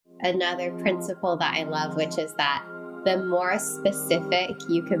another principle that I love, which is that the more specific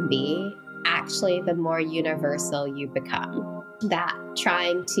you can be, actually, the more universal you become. That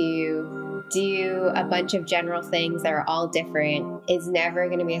trying to do a bunch of general things that are all different is never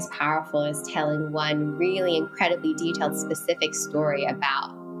going to be as powerful as telling one really incredibly detailed, specific story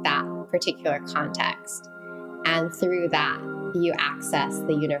about that particular context. And through that, you access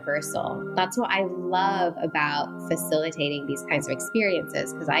the universal. That's what I love about facilitating these kinds of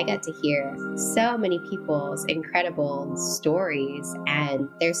experiences, because I get to hear so many people's incredible stories, and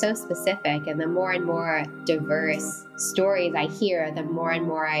they're so specific. And the more and more diverse stories I hear, the more and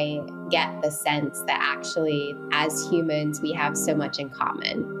more I get the sense that actually, as humans, we have so much in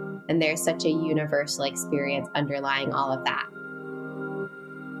common. And there's such a universal experience underlying all of that.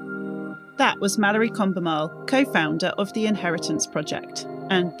 That was Mallory Kombermale, co-founder of the Inheritance Project,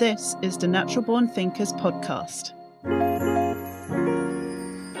 and this is the Natural Born Thinkers podcast.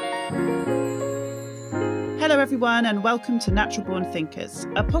 Hello everyone, and welcome to Natural Born Thinkers,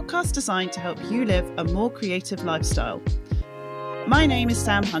 a podcast designed to help you live a more creative lifestyle. My name is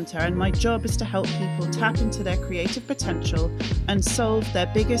Sam Hunter, and my job is to help people tap into their creative potential and solve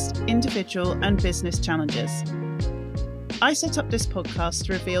their biggest individual and business challenges. I set up this podcast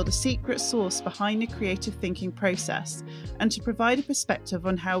to reveal the secret sauce behind the creative thinking process and to provide a perspective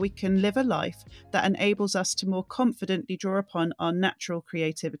on how we can live a life that enables us to more confidently draw upon our natural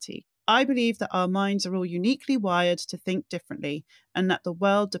creativity. I believe that our minds are all uniquely wired to think differently and that the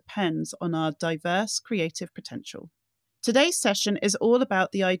world depends on our diverse creative potential. Today's session is all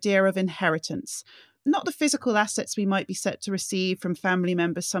about the idea of inheritance, not the physical assets we might be set to receive from family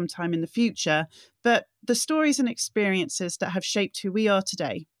members sometime in the future, but the stories and experiences that have shaped who we are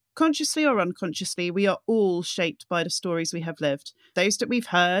today. Consciously or unconsciously, we are all shaped by the stories we have lived, those that we've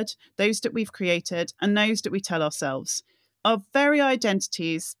heard, those that we've created, and those that we tell ourselves. Our very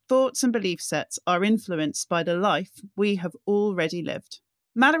identities, thoughts, and belief sets are influenced by the life we have already lived.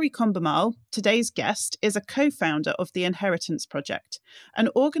 Mallory Kombermale, today's guest, is a co-founder of the Inheritance Project, an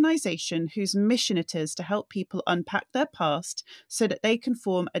organisation whose mission it is to help people unpack their past so that they can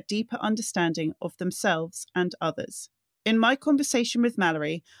form a deeper understanding of themselves and others. In my conversation with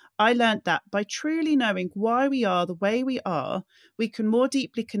Mallory, I learned that by truly knowing why we are the way we are, we can more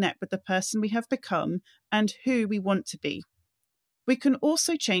deeply connect with the person we have become and who we want to be. We can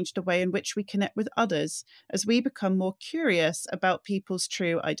also change the way in which we connect with others as we become more curious about people's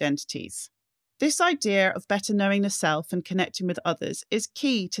true identities. This idea of better knowing the self and connecting with others is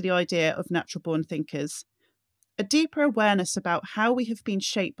key to the idea of natural born thinkers. A deeper awareness about how we have been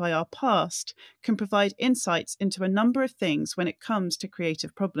shaped by our past can provide insights into a number of things when it comes to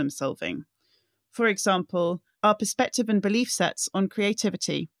creative problem solving. For example, our perspective and belief sets on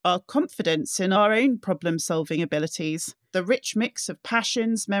creativity, our confidence in our own problem-solving abilities, the rich mix of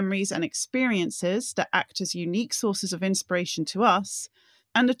passions, memories, and experiences that act as unique sources of inspiration to us,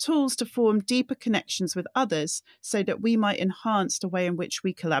 and the tools to form deeper connections with others so that we might enhance the way in which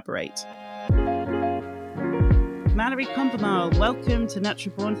we collaborate. Mallory Kombermale, welcome to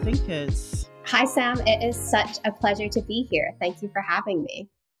Natural Born Thinkers. Hi, Sam. It is such a pleasure to be here. Thank you for having me.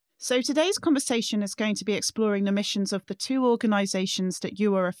 So today's conversation is going to be exploring the missions of the two organisations that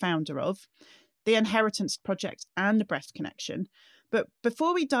you are a founder of, the Inheritance Project and the Breath Connection. But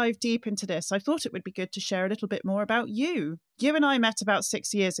before we dive deep into this, I thought it would be good to share a little bit more about you. You and I met about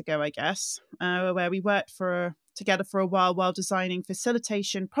 6 years ago, I guess, where we worked together for a while designing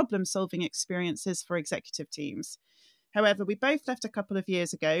facilitation, problem-solving experiences for executive teams. However, we both left a couple of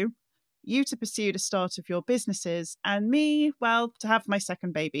years ago, you to pursue the start of your businesses, and me, well, to have my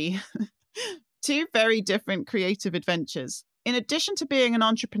second baby. Two very different creative adventures. In addition to being an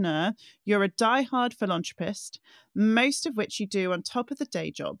entrepreneur, you're a die-hard philanthropist, most of which you do on top of the day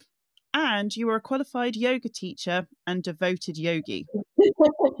job. And you are a qualified yoga teacher and devoted yogi,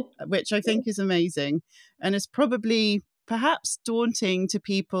 which I think is amazing. And is probably perhaps daunting to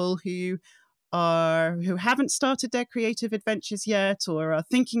people who haven't started their creative adventures yet or are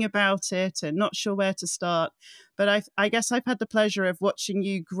thinking about it and not sure where to start. But I guess I've had the pleasure of watching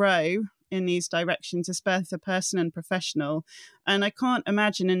you grow in these directions as both a person and professional. And I can't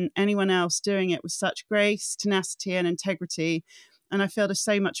imagine anyone else doing it with such grace, tenacity, and integrity. And I feel there's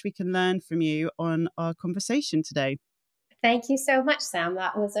so much we can learn from you on our conversation today. Thank you so much, Sam.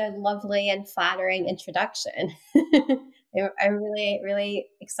 That was a lovely and flattering introduction. I'm really, really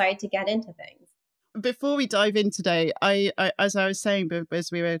excited to get into things. Before we dive in today, I as I was saying,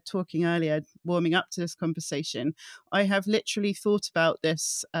 as we were talking earlier, warming up to this conversation, I have literally thought about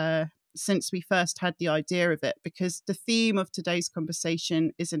this since we first had the idea of it, because the theme of today's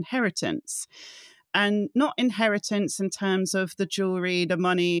conversation is inheritance. and not inheritance in terms of the jewelry, the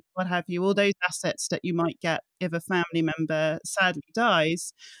money, what have you, all those assets that you might get if a family member sadly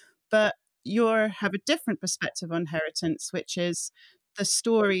dies, but you have a different perspective on inheritance, which is the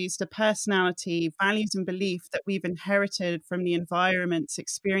stories, the personality, values and belief that we've inherited from the environments,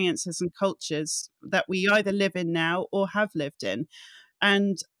 experiences and cultures that we either live in now or have lived in.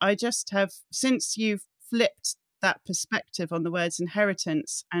 And I just have, since you've flipped that perspective on the words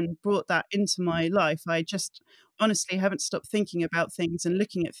inheritance and brought that into my life, I just honestly haven't stopped thinking about things and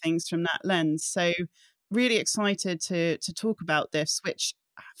looking at things from that lens. So really excited to talk about this, which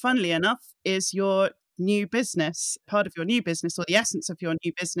funnily enough is your new business, part of your new business, or the essence of your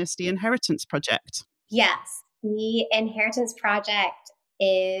new business, the Inheritance Project. Yes, the Inheritance Project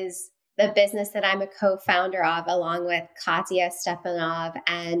is the business that I'm a co-founder of, along with Katya Stepanov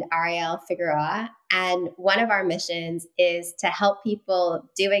and Ariel Figueroa. And one of our missions is to help people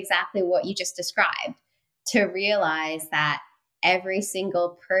do exactly what you just described, to realize that every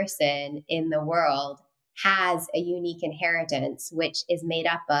single person in the world has a unique inheritance, which is made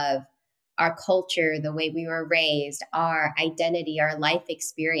up of our culture, the way we were raised, our identity, our life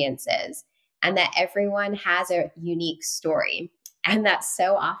experiences, and that everyone has a unique story. And that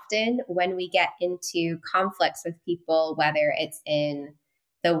so often when we get into conflicts with people, whether it's in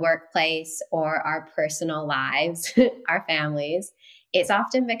the workplace or our personal lives, our families, it's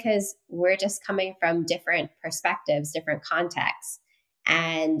often because we're just coming from different perspectives, different contexts,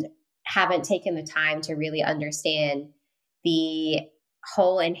 and haven't taken the time to really understand the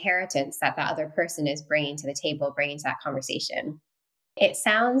whole inheritance that the other person is bringing to the table, bringing to that conversation. It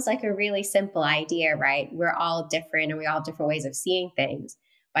sounds like a really simple idea, right? We're all different and we all have different ways of seeing things.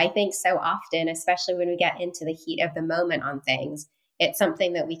 But I think so often, especially when we get into the heat of the moment on things, it's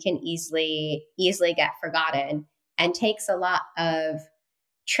something that we can easily get forgotten, and takes a lot of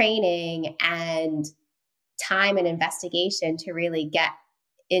training and time and investigation to really get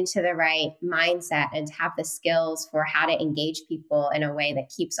into the right mindset and to have the skills for how to engage people in a way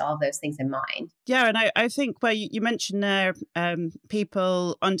that keeps all of those things in mind. Yeah, and I think where you mentioned there,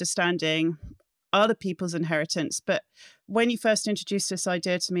 people understanding other people's inheritance, but when you first introduced this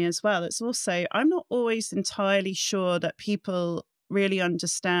idea to me as well, it's also, I'm not always entirely sure that people really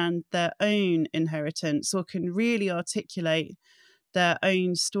understand their own inheritance or can really articulate their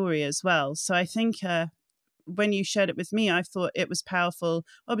own story as well. So I think when you shared it with me, I thought it was powerful,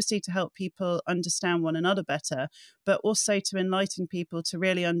 obviously to help people understand one another better, but also to enlighten people to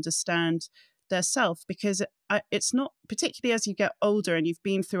really understand their self, because it's not, particularly as you get older and you've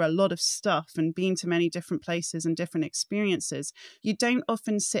been through a lot of stuff and been to many different places and different experiences, you don't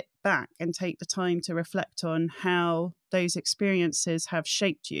often sit back and take the time to reflect on how those experiences have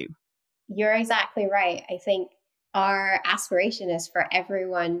shaped you. You're exactly right. I think our aspiration is for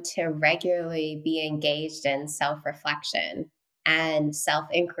everyone to regularly be engaged in self-reflection and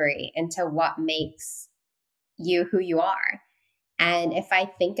self-inquiry into what makes you who you are. And if I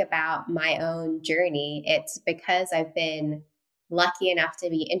think about my own journey, it's because I've been lucky enough to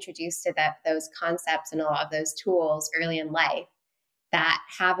be introduced to those concepts and a lot of those tools early in life, that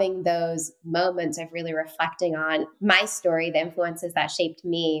having those moments of really reflecting on my story, the influences that shaped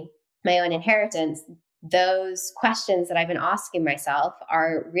me, my own inheritance, those questions that I've been asking myself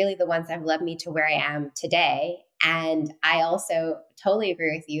are really the ones that have led me to where I am today. And I also totally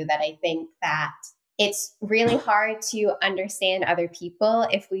agree with you that I think that it's really hard to understand other people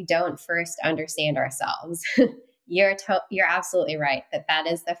if we don't first understand ourselves. You're absolutely right that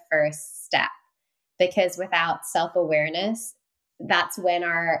is the first step, because without self-awareness, that's when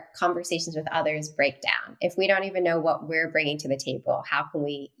our conversations with others break down. If we don't even know what we're bringing to the table, how can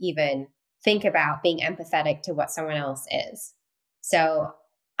we even think about being empathetic to what someone else is? So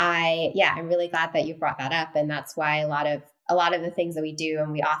I'm really glad that you brought that up. And that's why a lot of the things that we do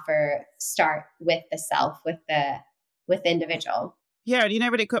and we offer start with the self, with the individual. Yeah, and you know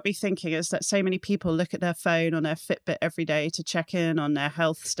what it got me thinking is that so many people look at their phone on their Fitbit every day to check in on their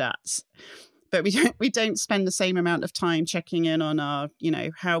health stats. But we don't spend the same amount of time checking in on our,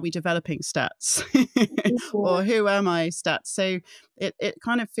 how are we developing stats or who am I stats. So it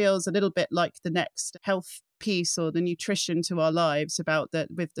kind of feels a little bit like the next health piece or the nutrition to our lives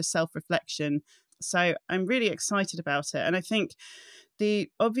with the self-reflection. So I'm really excited about it. And I think the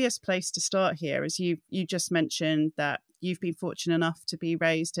obvious place to start here is you just mentioned that you've been fortunate enough to be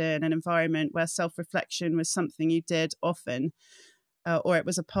raised in an environment where self-reflection was something you did often. Or it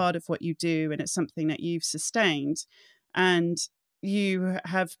was a part of what you do, and it's something that you've sustained. And you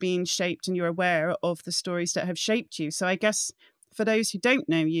have been shaped and you're aware of the stories that have shaped you. So I guess for those who don't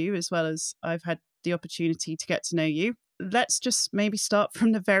know you, as well as I've had the opportunity to get to know you, let's just maybe start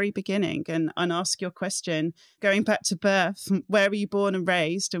from the very beginning and ask your question, going back to birth. Where were you born and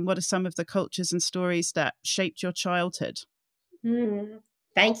raised, and what are some of the cultures and stories that shaped your childhood?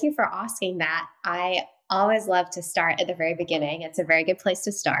 Thank you for asking that. I always love to start at the very beginning. It's a very good place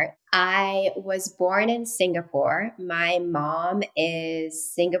to start. I was born in Singapore. My mom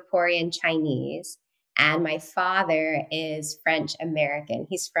is Singaporean Chinese, and my father is French American.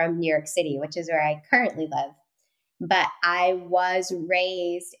 He's from New York City, which is where I currently live. But I was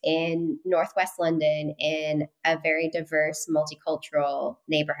raised in Northwest London in a very diverse, multicultural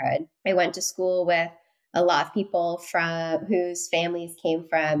neighborhood. I went to school with a lot of people from whose families came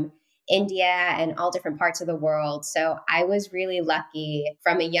from India and all different parts of the world. So I was really lucky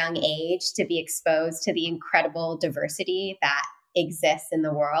from a young age to be exposed to the incredible diversity that exists in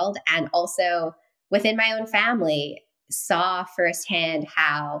the world. And also within my own family, saw firsthand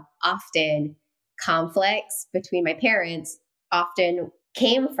how often conflicts between my parents often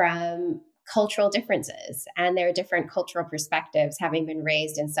came from cultural differences and their different cultural perspectives, having been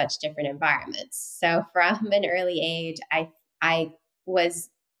raised in such different environments. So from an early age, I was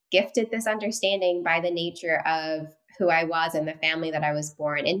gifted this understanding by the nature of who I was and the family that I was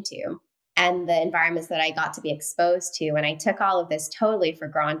born into and the environments that I got to be exposed to. And I took all of this totally for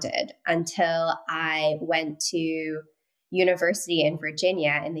granted until I went to university in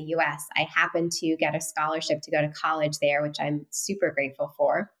Virginia in the US. I happened to get a scholarship to go to college there, which I'm super grateful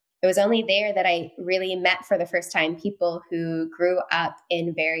for. It was only there that I really met for the first time people who grew up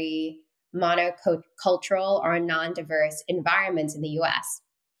in very monocultural or non-diverse environments in the US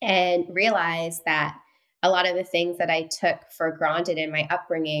and realized that a lot of the things that I took for granted in my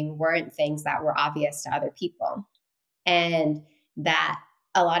upbringing weren't things that were obvious to other people. And that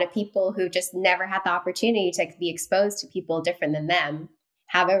a lot of people who just never had the opportunity to be exposed to people different than them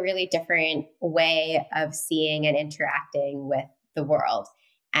have a really different way of seeing and interacting with the world.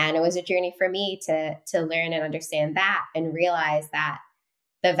 And it was a journey for me to learn and understand that and realize that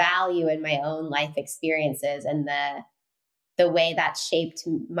the value in my own life experiences and the way that shaped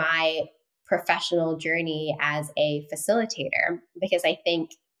my professional journey as a facilitator. Because I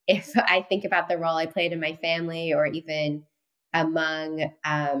think if I think about the role I played in my family or even among,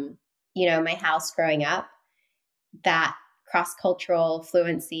 my house growing up, that cross-cultural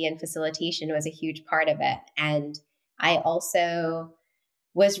fluency and facilitation was a huge part of it. And I also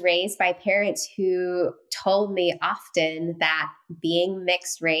was raised by parents who told me often that being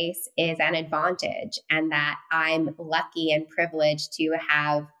mixed race is an advantage and that I'm lucky and privileged to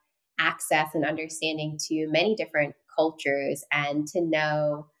have access and understanding to many different cultures and to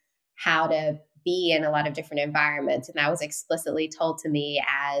know how to be in a lot of different environments. And that was explicitly told to me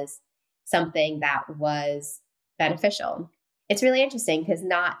as something that was beneficial. It's really interesting because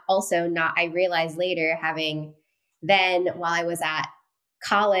I realized later, having then while I was at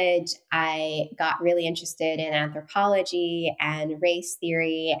college, I got really interested in anthropology and race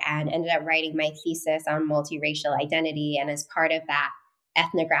theory and ended up writing my thesis on multiracial identity. And as part of that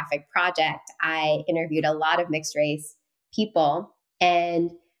ethnographic project, I interviewed a lot of mixed race people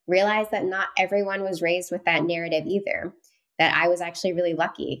and realized that not everyone was raised with that narrative either. That I was actually really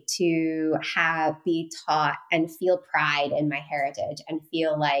lucky to be taught and feel pride in my heritage and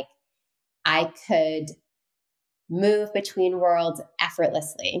feel like I could move between worlds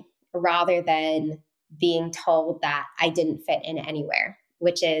effortlessly rather than being told that I didn't fit in anywhere,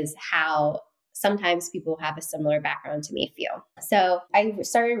 which is how sometimes people who have a similar background to me feel. So I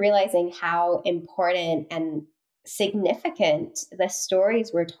started realizing how important and significant the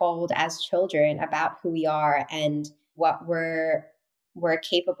stories we're told as children about who we are and what we're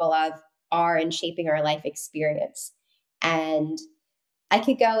capable of are in shaping our life experience. And I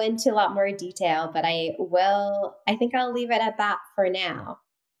could go into a lot more detail, but I think I'll leave it at that for now.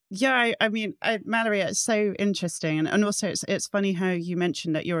 Yeah, I mean, Mallory, it's so interesting. And also it's funny how you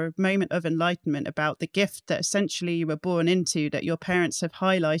mentioned that your moment of enlightenment about the gift that essentially you were born into, that your parents have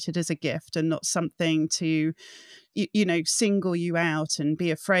highlighted as a gift and not something to, single you out and be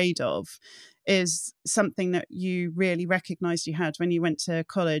afraid of, is something that you really recognized you had when you went to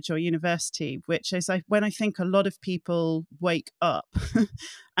college or university, which is when I think a lot of people wake up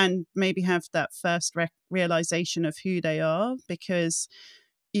and maybe have that first realization of who they are, because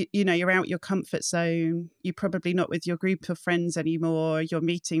you're out your comfort zone. You're probably not with your group of friends anymore. You're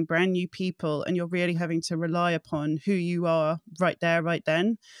meeting brand new people and you're really having to rely upon who you are right there, right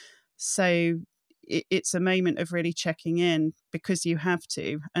then. So it's a moment of really checking in because you have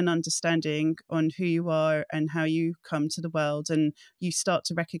to, and understanding on who you are and how you come to the world. And you start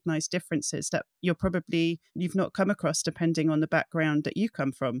to recognize differences that you've not come across depending on the background that you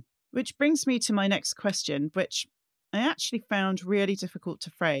come from. Which brings me to my next question, which I actually found really difficult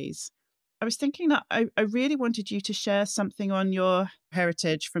to phrase. I was thinking that I really wanted you to share something on your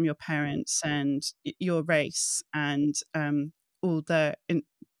heritage from your parents and your race and all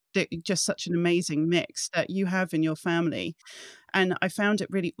just such an amazing mix that you have in your family. And I found it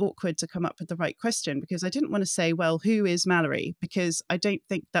really awkward to come up with the right question because I didn't want to say, well, who is Mallory? Because I don't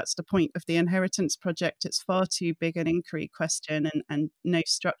think that's the point of the Inheritance Project. It's far too big an inquiry question and no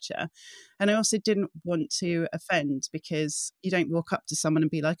structure. And I also didn't want to offend because you don't walk up to someone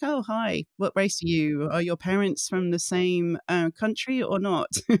and be like, oh, hi, what race are you? Are your parents from the same country or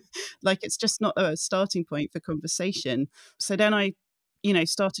not? Like, it's just not a starting point for conversation. So then I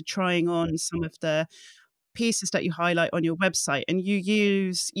started trying on some of the pieces that you highlight on your website, and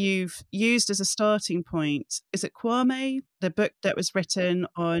you've used as a starting point, is it Kwame, the book that was written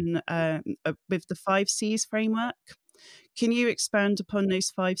on with the 5 C's framework? Can you expand upon those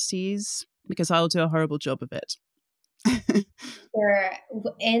 5 C's? Because I'll do a horrible job of it. Sure.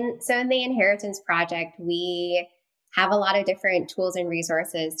 In the Inheritance Project, we have a lot of different tools and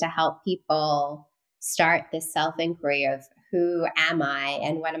resources to help people start this self-inquiry of who am I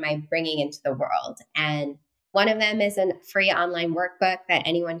and what am I bringing into the world? And one of them is a free online workbook that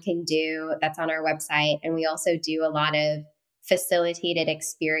anyone can do that's on our website. And we also do a lot of facilitated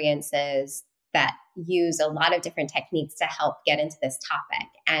experiences that use a lot of different techniques to help get into this topic.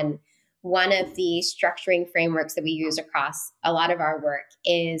 And one of the structuring frameworks that we use across a lot of our work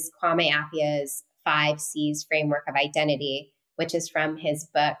is Kwame Appiah's 5 C's framework of identity, which is from his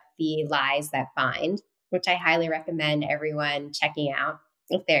book, The Lies That Bind, which I highly recommend everyone checking out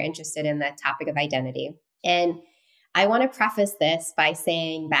if they're interested in the topic of identity. And I want to preface this by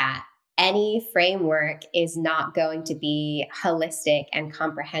saying that any framework is not going to be holistic and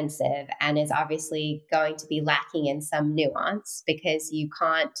comprehensive and is obviously going to be lacking in some nuance because you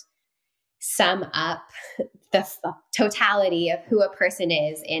can't sum up the totality of who a person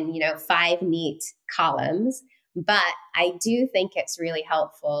is in, 5 neat columns. But I do think it's really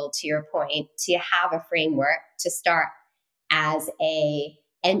helpful, to your point, to have a framework to start as a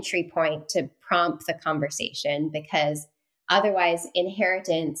entry point to prompt the conversation, because otherwise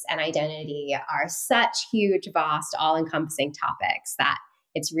inheritance and identity are such huge, vast, all-encompassing topics that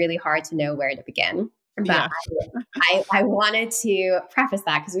it's really hard to know where to begin. But yeah. I wanted to preface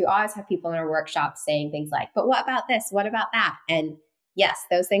that because we always have people in our workshops saying things like, but what about this? What about that? And yes,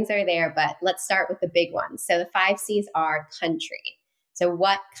 those things are there, but let's start with the big ones. So the 5 C's are country. So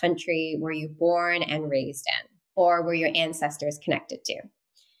what country were you born and raised in, or were your ancestors connected to?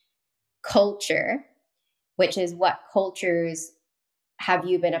 Culture, which is what cultures have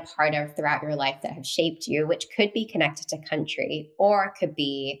you been a part of throughout your life that have shaped you, which could be connected to country or could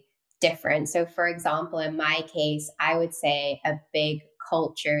be different. So for example, in my case, I would say a big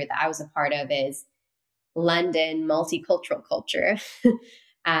culture that I was a part of is London multicultural culture,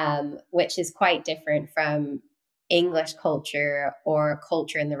 which is quite different from English culture or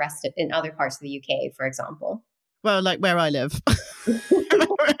culture in in other parts of the UK, for example. Well, like where I live,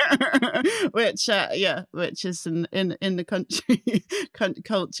 which is in the country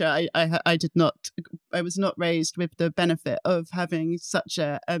culture. I was not raised with the benefit of having such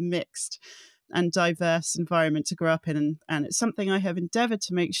a mixed and diverse environment to grow up in, and it's something I have endeavored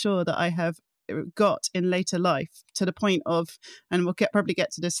to make sure that I have got in later life, to the point of, and we'll probably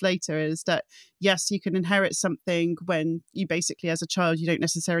get to this later, is that yes, you can inherit something when you basically, as a child, you don't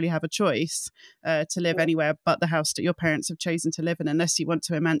necessarily have a choice to live anywhere but the house that your parents have chosen to live in, unless you want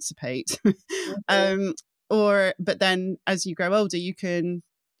to emancipate. But then as you grow older, you can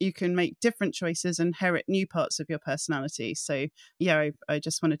make different choices, inherit new parts of your personality. So yeah, I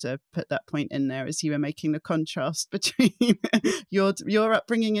just wanted to put that point in there as you were making the contrast between your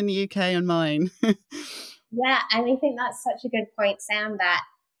upbringing in the UK and mine. Yeah, and I think that's such a good point, Sam, that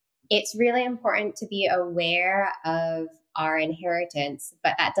it's really important to be aware of our inheritance,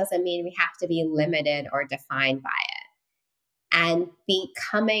 but that doesn't mean we have to be limited or defined by it. And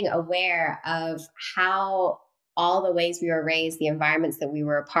becoming aware of how all the ways we were raised, the environments that we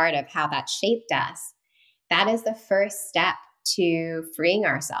were a part of, how that shaped us, that is the first step to freeing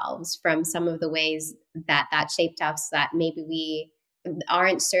ourselves from some of the ways that shaped us that maybe we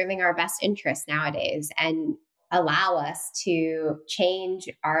aren't serving our best interests nowadays, and allow us to change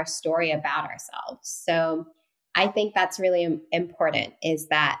our story about ourselves. So I think that's really important, is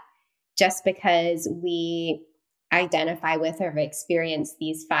that just because we identify with or experience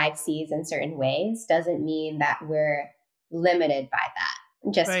these 5 C's in certain ways doesn't mean that we're limited by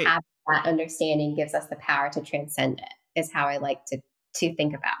that. Just right. Having that understanding gives us the power to transcend it, is how I like to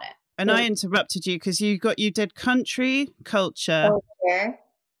think about it. And I interrupted you because you did country, culture,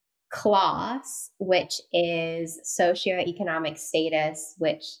 class, which is socioeconomic status,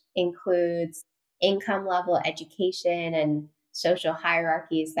 which includes income level, education, and social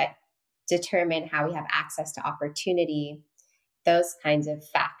hierarchies that determine how we have access to opportunity, those kinds of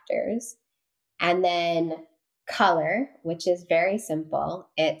factors. And then color, which is very simple.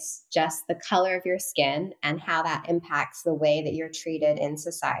 It's just the color of your skin and how that impacts the way that you're treated in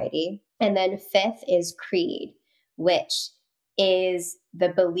society. And then fifth is creed, which is the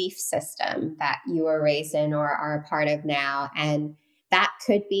belief system that you were raised in or are a part of now. And that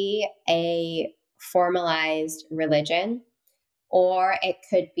could be a formalized religion, or it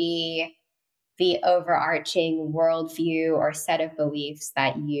could be the overarching worldview or set of beliefs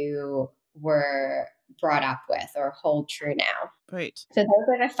that you were brought up with or hold true now. Right. So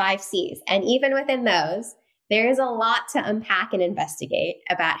those are the 5 C's. And even within those, there is a lot to unpack and investigate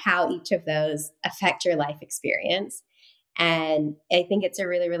about how each of those affect your life experience. And I think it's a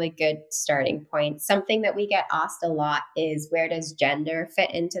really, really good starting point. Something that we get asked a lot is, where does gender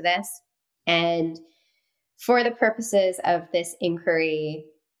fit into this? And for the purposes of this inquiry,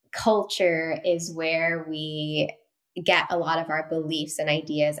 culture is where we get a lot of our beliefs and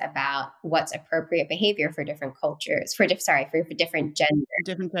ideas about what's appropriate behavior for different cultures, for different genders.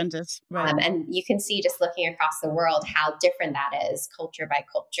 Different genders, right. And you can see, just looking across the world, how different that is culture by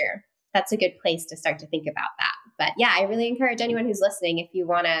culture. That's a good place to start to think about that. But yeah, I really encourage anyone who's listening, if you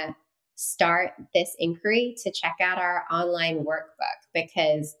want to start this inquiry, to check out our online workbook,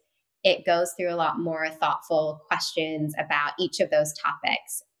 because it goes through a lot more thoughtful questions about each of those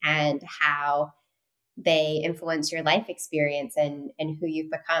topics and how they influence your life experience and who you've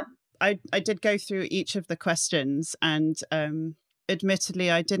become. I did go through each of the questions, and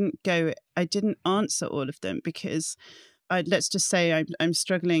admittedly, I didn't answer all of them because let's just say I'm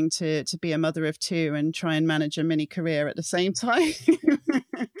struggling to be a mother of 2 and try and manage a mini career at the same time.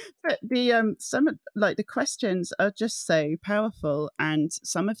 But the questions are just so powerful, and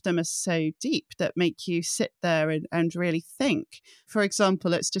some of them are so deep that make you sit there and really think. For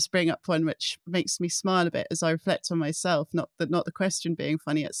example, let's just bring up one which makes me smile a bit as I reflect on myself, not the question being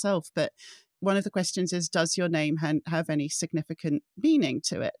funny itself, but one of the questions is, does your name have any significant meaning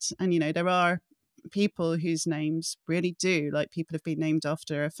to it? And, there are people whose names really do, like people have been named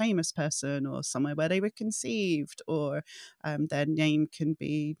after a famous person or somewhere where they were conceived, or their name can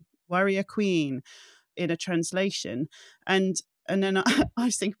be warrior queen in a translation. And then I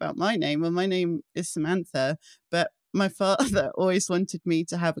think about my name. Well, my name is Samantha, but my father always wanted me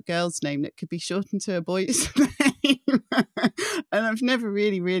to have a girl's name that could be shortened to a boy's name. And I've never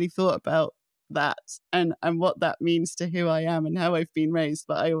really thought about that and what that means to who I am and how I've been raised,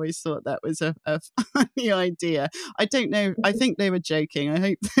 but I always thought that was a funny idea. I don't know, I think they were joking. I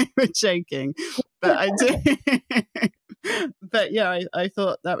hope they were joking, but I did. But yeah, I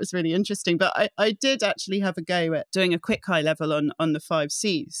thought that was really interesting. But I did actually have a go at doing a quick high level on the 5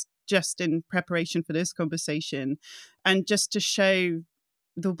 C's just in preparation for this conversation, and just to show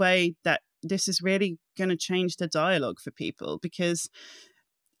the way that this is really going to change the dialogue for people. Because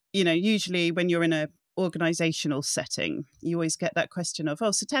usually when you're in a organizational setting, you always get that question of,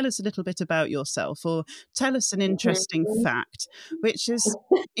 so tell us a little bit about yourself, or tell us an interesting fact, which is,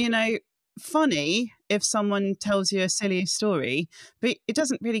 funny if someone tells you a silly story, but it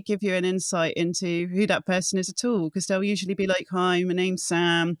doesn't really give you an insight into who that person is at all, because they'll usually be like, hi, my name's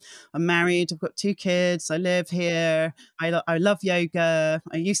Sam, I'm married, I've got 2 kids, I live here, I love yoga,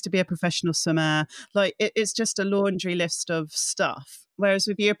 I used to be a professional swimmer. Like it's just a laundry list of stuff. Whereas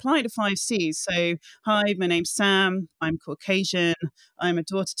if you apply the 5 C's, so, hi, my name's Sam, I'm Caucasian, I'm a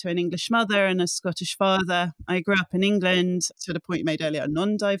daughter to an English mother and a Scottish father. I grew up in England, to the point you made earlier, a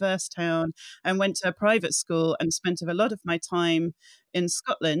non-diverse town, and went to a private school and spent a lot of my time in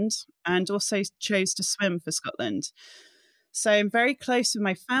Scotland, and also chose to swim for Scotland. So I'm very close with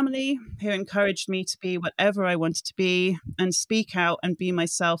my family, who encouraged me to be whatever I wanted to be and speak out and be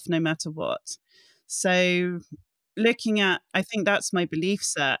myself no matter what. So looking at, I think that's my belief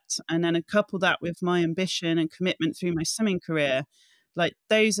set, and then couple that with my ambition and commitment through my swimming career, like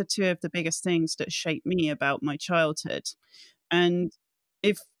those are 2 of the biggest things that shaped me about my childhood. And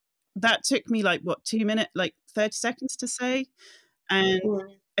if that took me 2 minutes, 30 seconds to say, and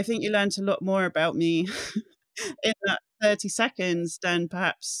I think you learned a lot more about me in that 30 seconds than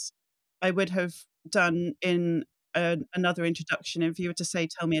perhaps I would have done in another introduction if you were to say,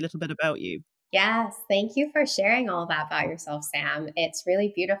 tell me a little bit about you. Yes, thank you for sharing all that about yourself, Sam. It's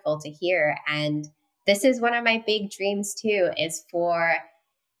really beautiful to hear. And this is one of my big dreams too, is for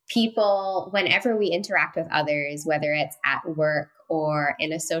people, whenever we interact with others, whether it's at work or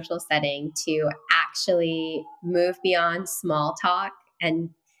in a social setting, to actually move beyond small talk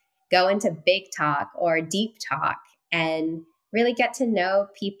and go into big talk or deep talk and really get to know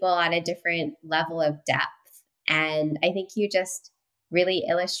people at a different level of depth. And I think you just really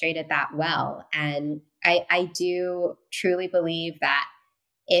illustrated that well. And I do truly believe that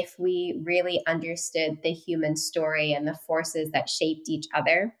if we really understood the human story and the forces that shaped each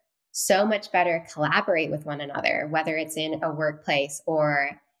other, so much better collaborate with one another, whether it's in a workplace or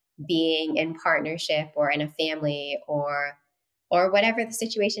being in partnership or in a family or whatever the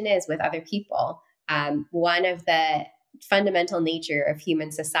situation is with other people. One of the fundamental nature of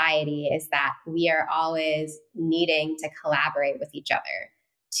human society is that we are always needing to collaborate with each other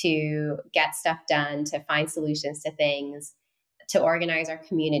to get stuff done, to find solutions to things, to organize our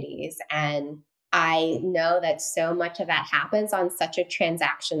communities. And I know that so much of that happens on such a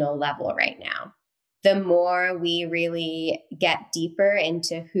transactional level right now. The more we really get deeper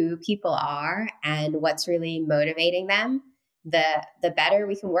into who people are and what's really motivating them, the better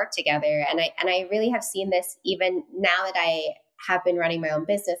we can work together. And I really have seen this even now that I have been running my own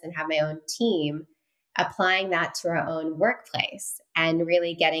business and have my own team, applying that to our own workplace and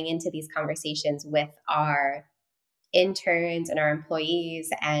really getting into these conversations with our interns and our employees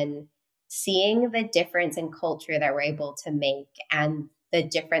and seeing the difference in culture that we're able to make and the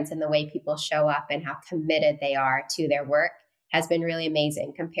difference in the way people show up and how committed they are to their work has been really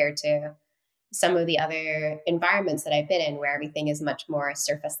amazing compared to some of the other environments that I've been in where everything is much more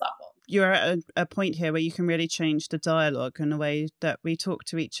surface level. You're at a point here where you can really change the dialogue and the way that we talk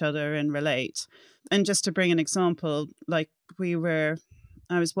to each other and relate. And just to bring an example, like I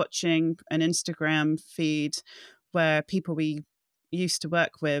was watching an Instagram feed where people we used to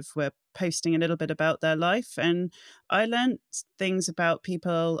work with were posting a little bit about their life. And I learned things about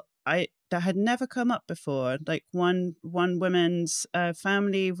people that had never come up before. Like one woman's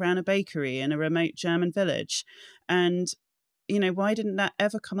family ran a bakery in a remote German village. And, why didn't that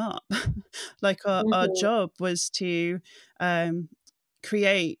ever come up? Like our job was to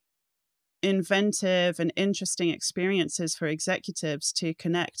create inventive and interesting experiences for executives to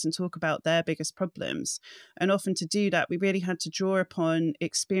connect and talk about their biggest problems. And often to do that, we really had to draw upon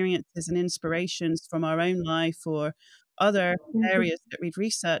experiences and inspirations from our own life or other areas that we'd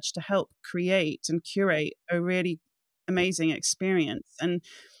researched to help create and curate a really amazing experience. And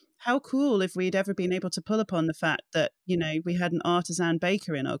how cool if we'd ever been able to pull upon the fact that, we had an artisan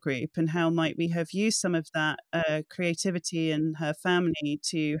baker in our group, and how might we have used some of that creativity in her family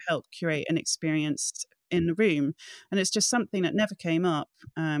to help curate an experience in the room. And it's just something that never came up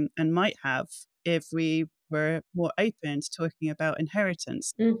and might have if we were more open to talking about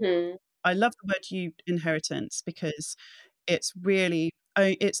inheritance. Mm-hmm. I love the word inheritance because it's really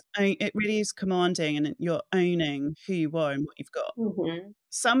it really is commanding, and you're owning who you are and what you've got. Mm-hmm.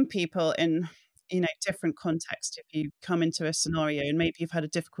 Some people in different contexts, if you come into a scenario and maybe you've had a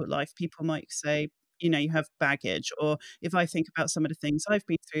difficult life, people might say, you have baggage. Or if I think about some of the things I've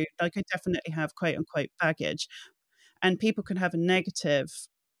been through, like I definitely have quote unquote baggage. And people can have a negative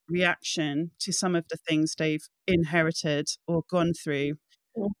reaction to some of the things they've inherited or gone through.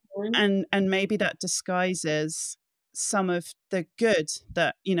 Mm-hmm. And maybe that disguises some of the good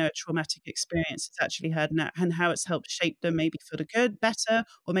that a traumatic experience has actually had, and how it's helped shape them maybe for the good better,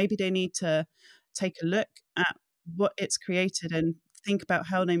 or maybe they need to take a look at what it's created and think about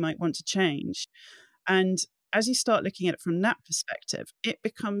how they might want to change. And as you start looking at it from that perspective, it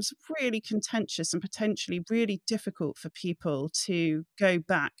becomes really contentious and potentially really difficult for people to go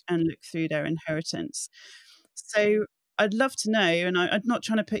back and look through their inheritance. So I'd love to know, and I'm not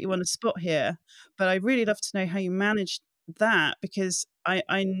trying to put you on the spot here, but I'd really love to know how you managed that, because I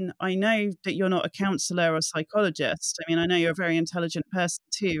know that you're not a counselor or psychologist. I mean, I know you're a very intelligent person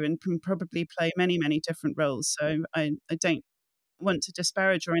too, and can probably play many, many different roles. So I don't want to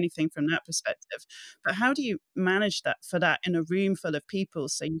disparage or anything from that perspective. But how do you manage that in a room full of people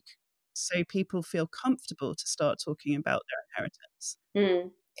so people feel comfortable to start talking about their inheritance?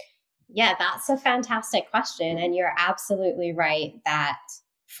 Mm. Yeah, that's a fantastic question. And you're absolutely right that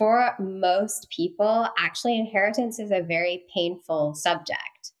for most people, actually, inheritance is a very painful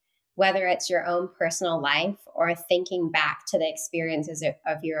subject, whether it's your own personal life or thinking back to the experiences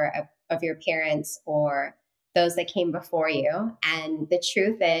of your parents or those that came before you. And the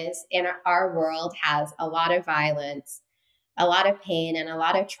truth is, in our world has a lot of violence, a lot of pain, and a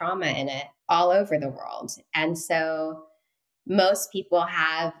lot of trauma in it all over the world. And so most people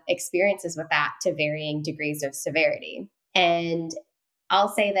have experiences with that to varying degrees of severity. And I'll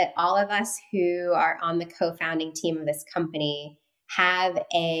say that all of us who are on the co-founding team of this company have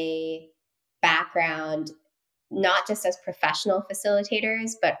a background, not just as professional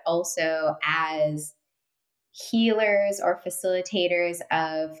facilitators, but also as healers or facilitators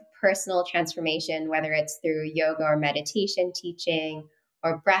of personal transformation, whether it's through yoga or meditation teaching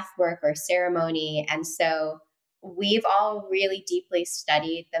or breath work or ceremony. And so we've all really deeply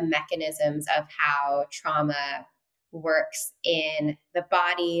studied the mechanisms of how trauma works in the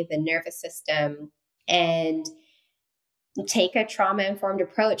body, the nervous system, and take a trauma-informed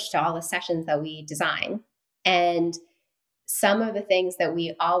approach to all the sessions that we design. And some of the things that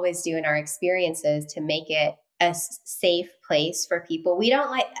we always do in our experiences to make it a safe place for people. We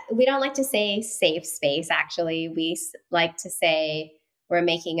don't like to say safe space, actually. We like to say we're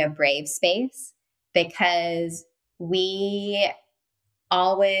making a brave space, because we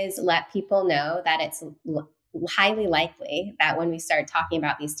always let people know that it's highly likely that when we start talking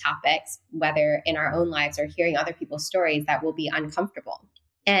about these topics, whether in our own lives or hearing other people's stories, that will be uncomfortable.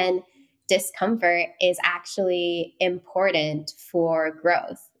 And discomfort is actually important for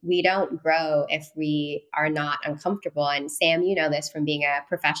growth. We don't grow if we are not uncomfortable. And Sam, you know this from being a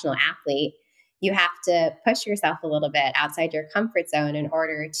professional athlete. You have to push yourself a little bit outside your comfort zone in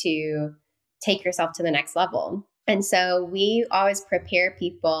order to take yourself to the next level. And so we always prepare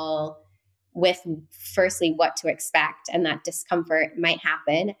people with, firstly, what to expect, and that discomfort might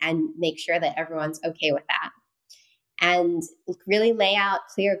happen, and make sure that everyone's okay with that. And really lay out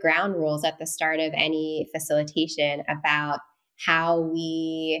clear ground rules at the start of any facilitation about how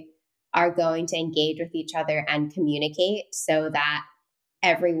we are going to engage with each other and communicate, so that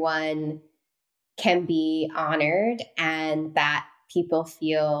everyone can be honored and that people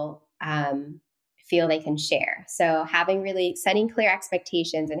feel they can share. So setting clear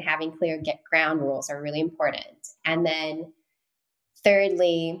expectations and having clear ground rules are really important. And then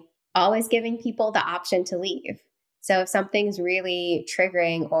thirdly, always giving people the option to leave. So if something's really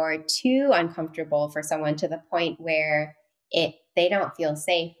triggering or too uncomfortable for someone to the point where they don't feel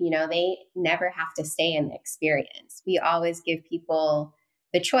safe, they never have to stay in the experience. We always give people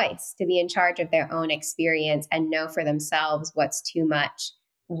the choice to be in charge of their own experience and know for themselves what's too much,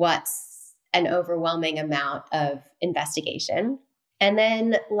 what's an overwhelming amount of investigation. And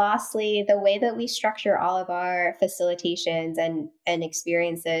then lastly, the way that we structure all of our facilitations and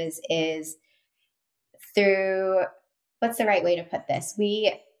experiences is through, what's the right way to put this?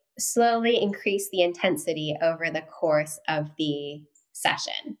 We slowly increase the intensity over the course of the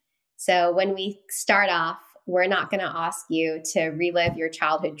session. So when we start off, we're not going to ask you to relive your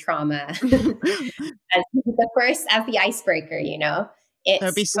childhood trauma as the icebreaker,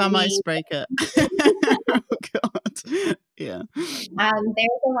 There'll be some icebreaker. Oh, God. Yeah. There's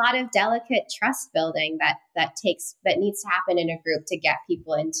a lot of delicate trust building that needs to happen in a group to get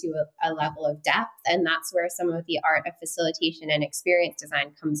people into a level of depth. And that's where some of the art of facilitation and experience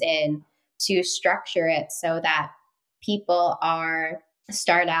design comes in, to structure it so that people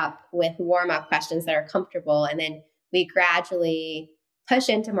start out with warm-up questions that are comfortable. And then we gradually push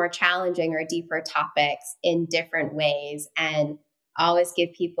into more challenging or deeper topics in different ways, and always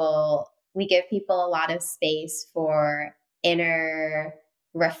give people a lot of space for inner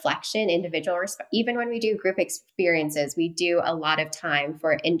reflection, even when we do group experiences, we do a lot of time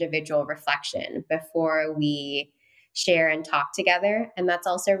for individual reflection before we share and talk together. And that's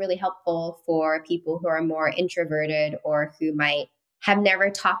also really helpful for people who are more introverted or who might have never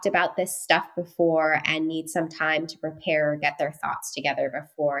talked about this stuff before and need some time to prepare or get their thoughts together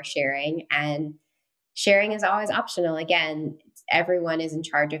before sharing. And sharing is always optional. Again, everyone is in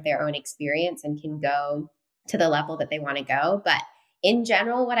charge of their own experience and can go to the level that they want to go. But in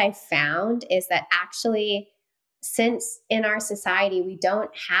general, what I've found is that actually, since in our society, we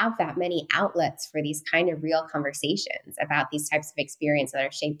don't have that many outlets for these kind of real conversations about these types of experiences that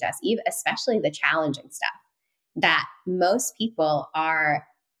have shaped us, especially the challenging stuff, that most people are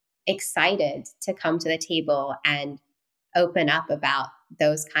excited to come to the table and open up about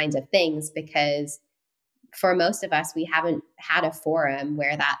those kinds of things, because for most of us, we haven't had a forum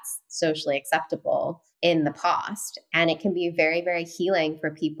where that's socially acceptable in the past. And it can be very, very healing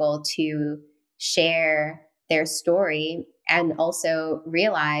for people to share their story and also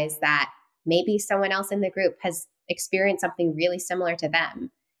realize that maybe someone else in the group has experienced something really similar to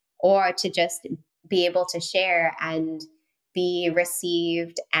them, or to just be able to share and be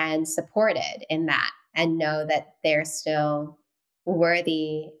received and supported in that, and know that they're still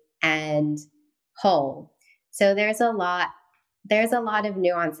worthy and whole. So there's a lot of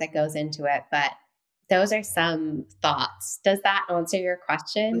nuance that goes into it, but those are some thoughts. Does that answer your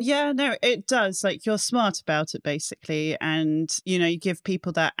question? Yeah, no, it does. Like, you're smart about it, basically. And, you give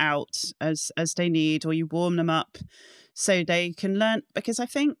people that out as they need, or you warm them up so they can learn. Because I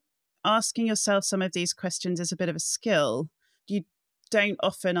think asking yourself some of these questions is a bit of a skill. You don't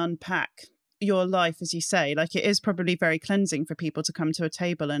often unpack your life, as you say, like it is probably very cleansing for people to come to a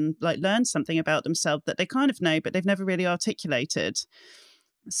table and like learn something about themselves that they kind of know, but they've never really articulated.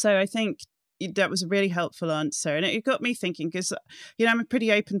 So I think that was a really helpful answer. And it got me thinking, because, I'm a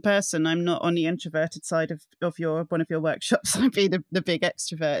pretty open person. I'm not on the introverted side of one of your workshops. I'd be the big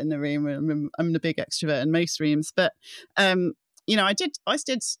extrovert in the room. I'm the big extrovert in most rooms. But, I did,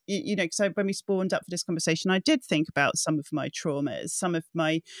 because when we spawned up for this conversation, I did think about some of my traumas, some of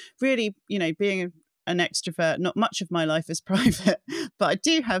my really, being an extrovert, not much of my life is private, but I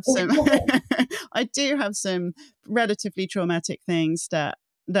do have some, I do have some relatively traumatic things that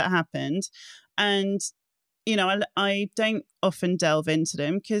happened. And I don't often delve into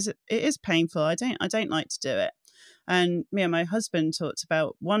them because it is painful. I don't like to do it. And me and my husband talked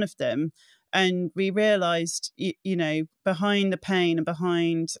about one of them, and we realized, behind the pain and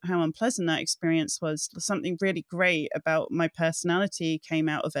behind how unpleasant that experience was, something really great about my personality came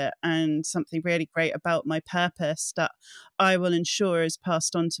out of it, and something really great about my purpose that I will ensure is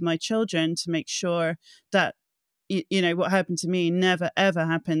passed on to my children, to make sure that what happened to me never ever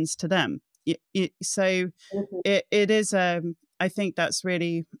happens to them. So it is I think that's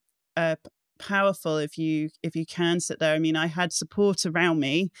really powerful if you can sit there. I mean, I had support around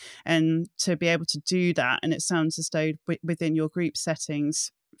me, and to be able to do that, and it sounds as though within your group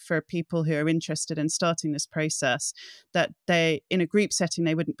settings, for people who are interested in starting this process, that they, in a group setting,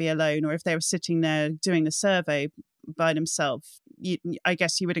 they wouldn't be alone, or if they were sitting there doing the survey by themselves, I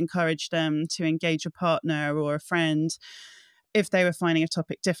guess you would encourage them to engage a partner or a friend if they were finding a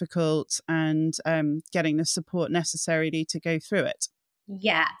topic difficult, and getting the support necessarily to go through it.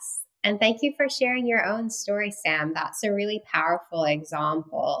 Yes. And thank you for sharing your own story, Sam. That's a really powerful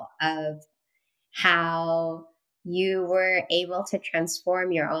example of how you were able to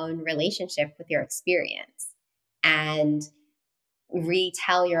transform your own relationship with your experience and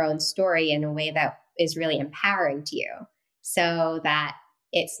retell your own story in a way that is really empowering to you, so that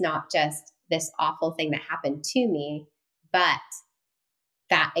it's not just this awful thing that happened to me, but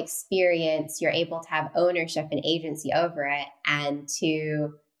that experience, you're able to have ownership and agency over it, and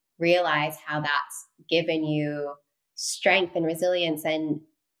to realize how that's given you strength and resilience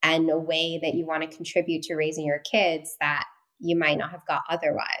and a way that you want to contribute to raising your kids that you might not have got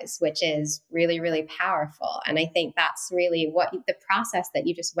otherwise, which is really, really powerful. And I think that's really what the process that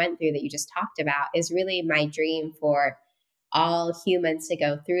you just went through, that you just talked about, is really my dream for all humans to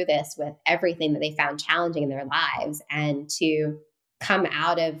go through this with everything that they found challenging in their lives, and to come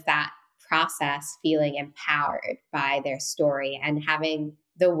out of that process feeling empowered by their story and having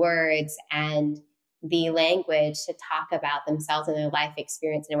the words and the language to talk about themselves and their life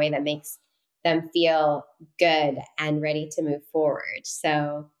experience in a way that makes them feel good and ready to move forward.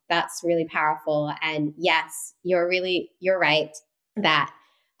 So that's really powerful. And yes, you're right that,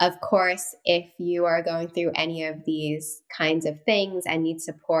 of course, if you are going through any of these kinds of things and need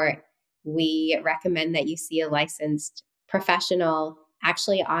support, we recommend that you see a licensed professional.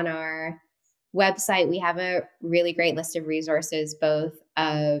 Actually, on our website, we have a really great list of resources, both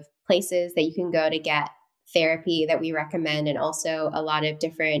of places that you can go to get therapy that we recommend, and also a lot of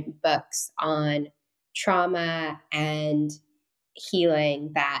different books on trauma and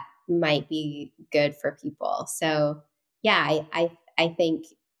healing that might be good for people. So yeah, I think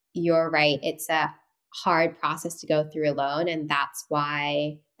you're right. It's a hard process to go through alone. And that's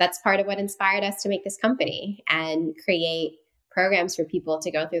part of what inspired us to make this company and create programs for people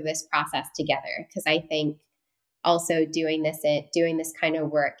to go through this process together. Because I think also doing this kind of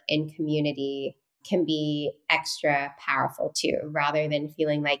work in community can be extra powerful too, rather than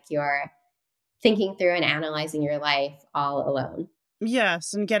feeling like you're thinking through and analyzing your life all alone.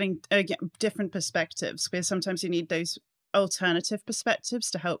 Yes, and getting different perspectives, because sometimes you need those alternative perspectives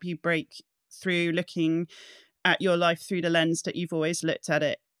to help you break through looking at your life through the lens that you've always looked at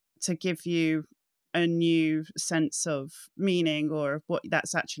it, to give you a new sense of meaning or what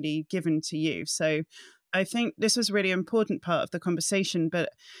that's actually given to you. So I think this was a really important part of the conversation, but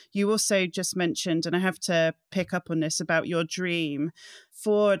you also just mentioned, and I have to pick up on this, about your dream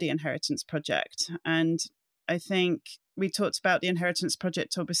for the Inheritance Project. And I think we talked about the Inheritance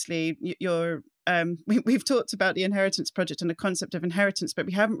Project, obviously, we've talked about the Inheritance Project and the concept of inheritance, but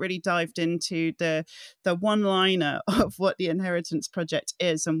we haven't really dived into the one-liner of what the Inheritance Project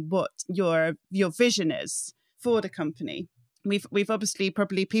is and what your vision is for the company. We've obviously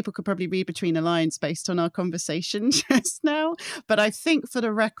people could probably read between the lines based on our conversation just now, but I think for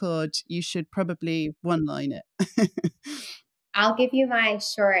the record, you should probably one-line it. I'll give you my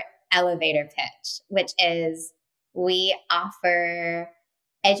short elevator pitch, which is we offer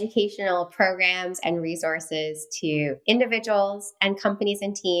educational programs and resources to individuals and companies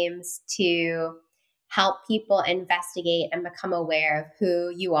and teams to help people investigate and become aware of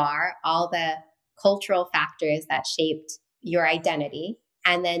who you are, all the cultural factors that shaped your identity,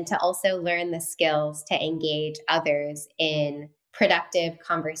 and then to also learn the skills to engage others in productive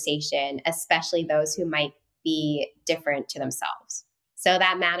conversation, especially those who might be different to themselves. So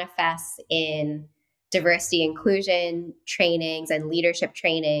that manifests in diversity inclusion trainings and leadership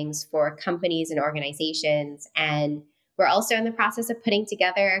trainings for companies and organizations. And we're also in the process of putting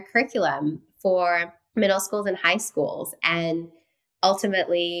together a curriculum for middle schools and high schools. And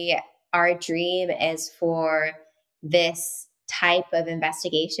ultimately, our dream is for this type of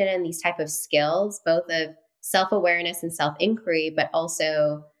investigation and these type of skills, both of self-awareness and self-inquiry, but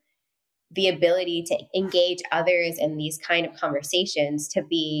also the ability to engage others in these kind of conversations to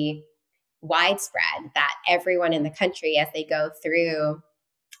be widespread, that everyone in the country, as they go through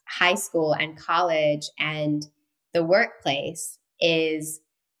high school and college and the workplace, is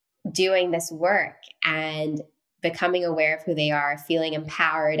doing this work and becoming aware of who they are, feeling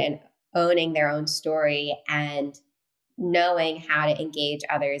empowered and owning their own story and knowing how to engage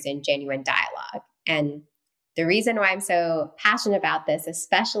others in genuine dialogue. And the reason why I'm so passionate about this,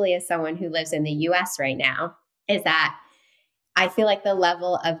 especially as someone who lives in the US right now, is that I feel like the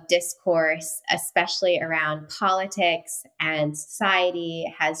level of discourse, especially around politics and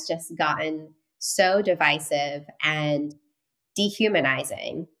society, has just gotten so divisive and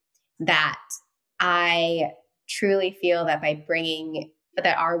dehumanizing that I truly feel that by bringing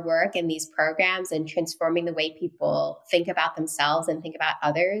that our work in these programs and transforming the way people think about themselves and think about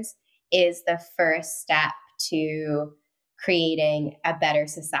others is the first step to creating a better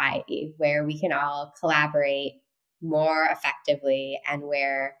society where we can all collaborate more effectively and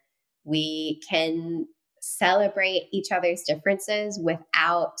where we can celebrate each other's differences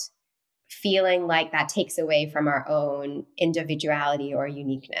without feeling like that takes away from our own individuality or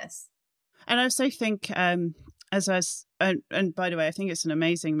uniqueness. And I also think, and by the way, I think it's an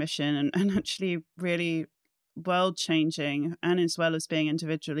amazing mission and actually really world changing, and as well as being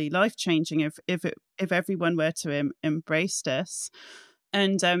individually life changing if everyone were to embrace this.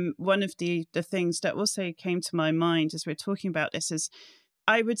 And one of the things that also came to my mind as we're talking about this is,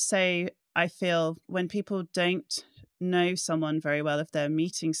 I would say, I feel when people don't know someone very well, if they're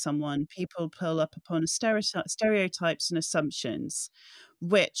meeting someone, people pull up upon stereotypes and assumptions,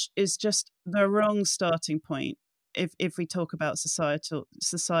 which is just the wrong starting point. If we talk about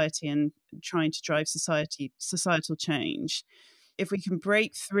society and trying to drive societal change, if we can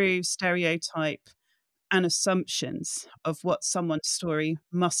break through stereotype and assumptions of what someone's story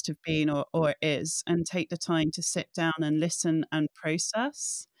must have been or is, and take the time to sit down and listen and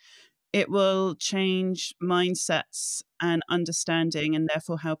process, it will change mindsets and understanding, and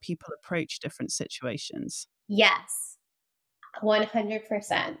therefore how people approach different situations. Yes,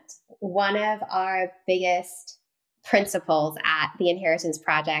 100%. One of our biggest principles at the Inheritance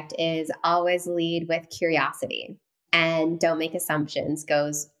Project is always lead with curiosity and don't make assumptions,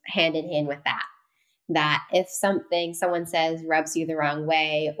 goes hand in hand with that. That if something someone says rubs you the wrong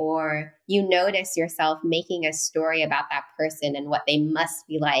way, or you notice yourself making a story about that person and what they must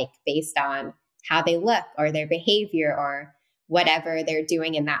be like based on how they look or their behavior or whatever they're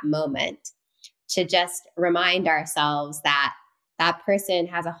doing in that moment, to just remind ourselves that that person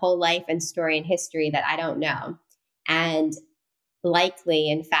has a whole life and story and history that I don't know. And likely,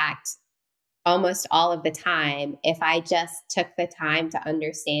 in fact, almost all of the time, if I just took the time to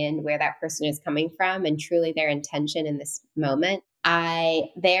understand where that person is coming from and truly their intention in this moment,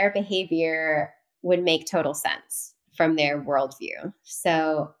 their behavior would make total sense from their worldview.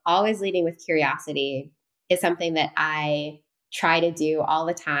 So always leading with curiosity is something that I try to do all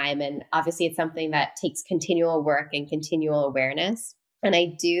the time. And obviously it's something that takes continual work and continual awareness. And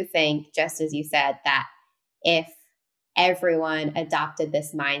I do think, just as you said, that if everyone adopted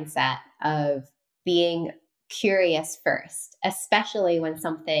this mindset of being curious first, especially when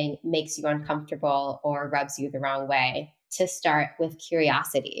something makes you uncomfortable or rubs you the wrong way, to start with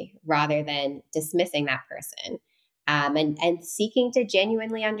curiosity rather than dismissing that person, and seeking to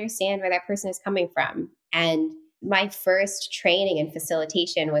genuinely understand where that person is coming from. And my first training in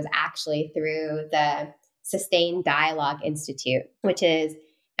facilitation was actually through the Sustained Dialogue Institute, which is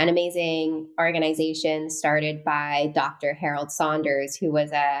an amazing organization started by Dr. Harold Saunders, who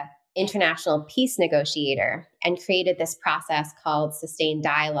was an international peace negotiator and created this process called Sustained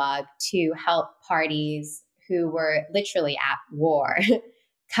Dialogue to help parties who were literally at war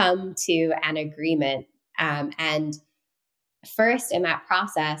come to an agreement. And first in that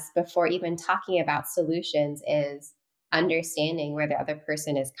process, before even talking about solutions, is understanding where the other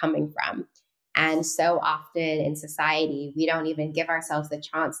person is coming from. And so often in society, we don't even give ourselves the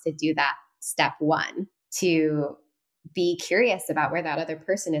chance to do that step one, to be curious about where that other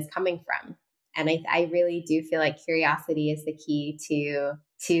person is coming from. And I really do feel like curiosity is the key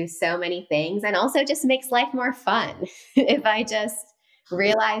to so many things, and also just makes life more fun. If I just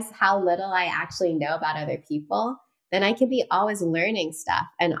realize how little I actually know about other people, then I can be always learning stuff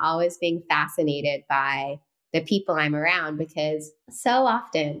and always being fascinated by the people I'm around, because so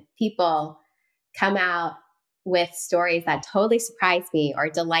often people come out with stories that totally surprise me or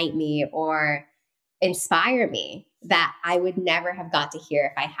delight me or inspire me that I would never have got to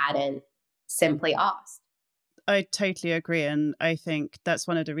hear if I hadn't simply asked. I totally agree. And I think that's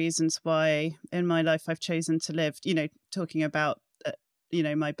one of the reasons why in my life I've chosen to live, talking about,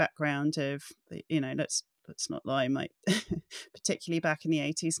 my background of, let's not lie, particularly back in the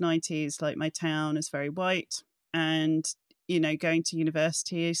 80s, 90s, like my town is very white. And, going to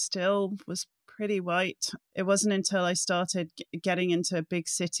university still was pretty white. It wasn't until I started getting into big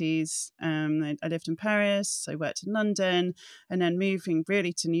cities. I lived in Paris, I worked in London, and then moving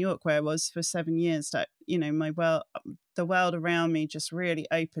really to New York, where I was for 7 years, that, the world around me just really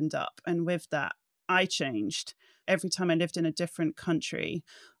opened up. And with that, I changed. Every time I lived in a different country,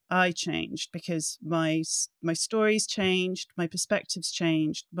 I changed, because my stories changed, my perspectives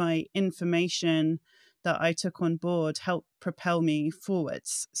changed, my information that I took on board helped propel me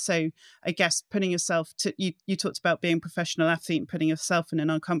forwards. So I guess putting yourself you talked about being a professional athlete, putting yourself in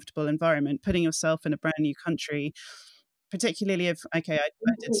an uncomfortable environment, putting yourself in a brand new country, particularly if, I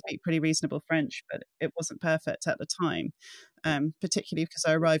did speak pretty reasonable French, but it wasn't perfect at the time, particularly because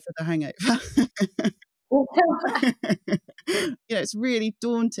I arrived with a hangover. It's really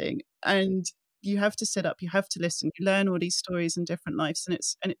daunting, and you have to sit up, you have to listen, you learn all these stories and different lives, and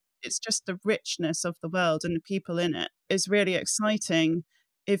it's just the richness of the world and the people in it is really exciting.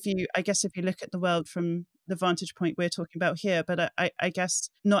 If you look at the world from the vantage point we're talking about here, but I guess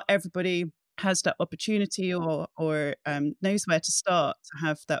not everybody has that opportunity or knows where to start to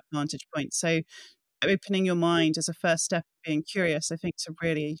have that vantage point. So opening your mind as a first step of being curious, I think, is a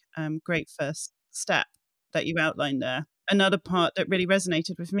really great first step that you outlined there. Another part that really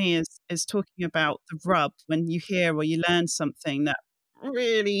resonated with me is talking about the rub, when you hear or you learn something that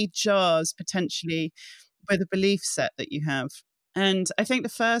really jars potentially with a belief set that you have. And I think the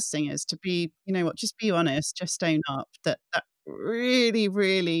first thing is to be, just be honest, just own up that really,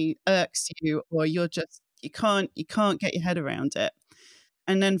 really irks you, or you can't get your head around it.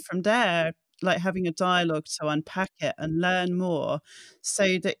 And then from there, like having a dialogue to unpack it and learn more,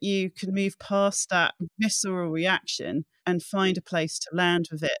 so that you can move past that visceral reaction and find a place to land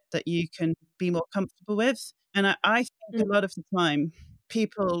with it that you can be more comfortable with. And I think a lot of the time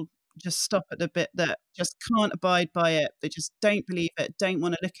people just stop at the bit that just can't abide by it. They just don't believe it, don't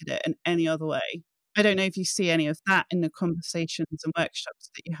want to look at it in any other way. I don't know if you see any of that in the conversations and workshops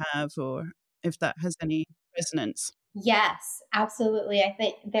that you have, or if that has any resonance. Yes, absolutely. I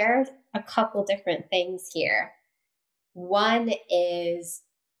think there's a couple different things here. One is,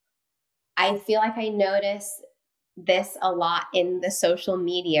 I feel like I notice this a lot in the social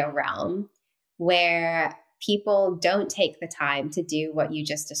media realm, where people don't take the time to do what you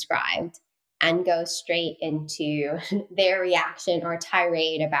just described and go straight into their reaction or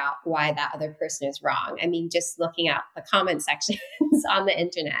tirade about why that other person is wrong. I mean, just looking at the comment sections on the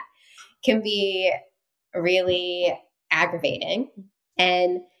internet can be really aggravating.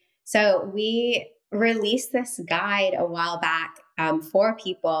 And so we released this guide a while back for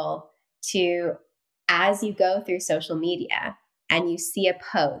people to, as you go through social media and you see a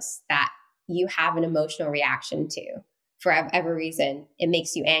post that you have an emotional reaction to, for whatever reason, it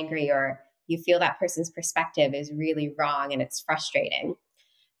makes you angry, or you feel that person's perspective is really wrong and it's frustrating,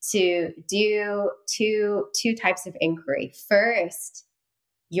 to do two types of inquiry. First,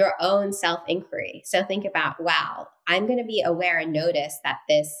 your own self-inquiry. So think about, wow, I'm going to be aware and notice that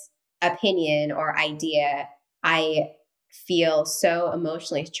this opinion or idea I feel so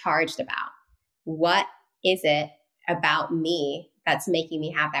emotionally charged about. What is it about me that's making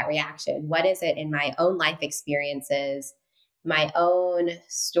me have that reaction? What is it in my own life experiences, my own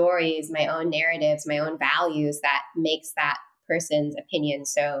stories, my own narratives, my own values that makes that person's opinion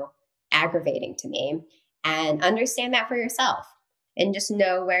so aggravating to me? And understand that for yourself and just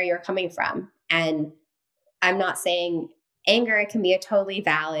know where you're coming from. And I'm not saying anger can be a totally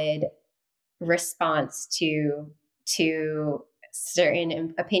valid response to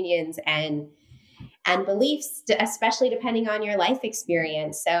certain opinions and beliefs, especially depending on your life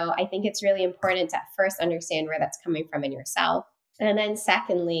experience. So I think it's really important to first understand where that's coming from in yourself. And then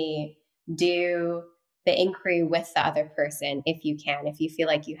secondly, do the inquiry with the other person if you can, if you feel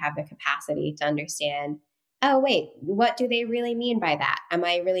like you have the capacity to understand, oh, wait, what do they really mean by that? Am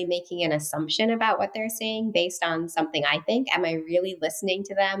I really making an assumption about what they're saying based on something I think? Am I really listening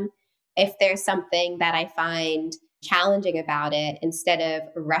to them? If there's something that I find challenging about it, instead of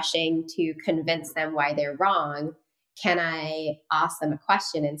rushing to convince them why they're wrong, can I ask them a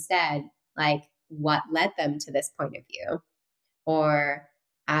question instead? Like, what led them to this point of view? Or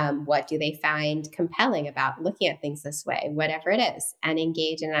what do they find compelling about looking at things this way, whatever it is, and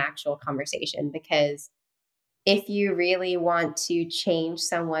engage in an actual conversation. Because if you really want to change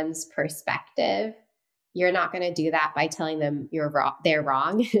someone's perspective, you're not going to do that by telling them they're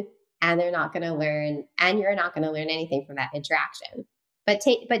wrong, and they're not going to learn, and you're not going to learn anything from that interaction. But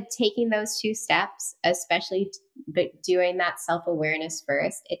taking those two steps, especially doing that self-awareness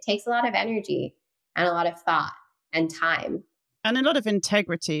first, it takes a lot of energy and a lot of thought and time. And a lot of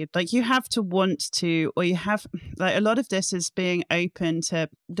integrity. Like, you have to want to, or you have, like, a lot of this is being open to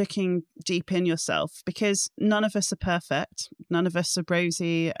looking deep in yourself, because none of us are perfect. None of us are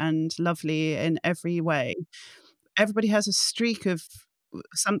rosy and lovely in every way. Everybody has a streak of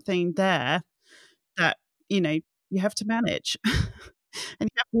something there that, you have to manage. And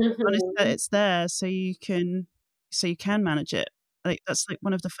you have to be honest that it's there so you can manage it. Like, that's like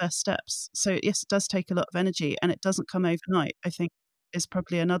one of the first steps. So yes, it does take a lot of energy, and it doesn't come overnight. I think is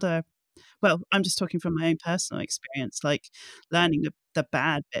probably another. Well, I'm just talking from my own personal experience. Like, learning the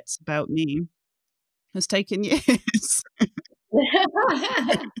bad bits about me has taken years.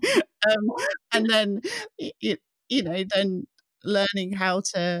 And then then learning how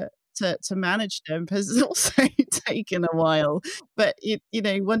to manage them has also taken a while. But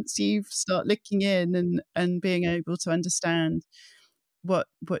once you start looking in and being able to understand what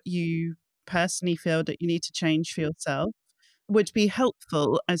you personally feel that you need to change for yourself, would be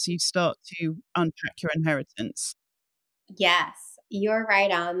helpful as you start to unpack your inheritance. Yes, you're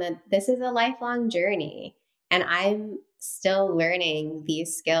right on that. This is a lifelong journey, and I'm still learning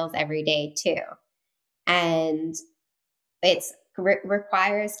these skills every day too. And it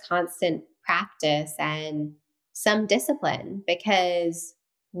requires constant practice and some discipline, because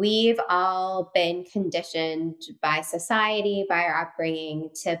we've all been conditioned by society, by our upbringing,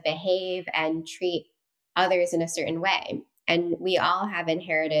 to behave and treat others in a certain way. And we all have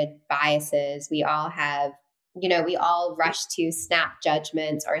inherited biases. We all have, we all rush to snap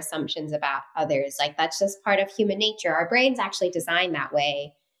judgments or assumptions about others. Like, that's just part of human nature. Our brain's actually designed that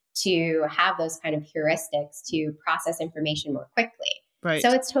way, to have those kind of heuristics to process information more quickly. Right.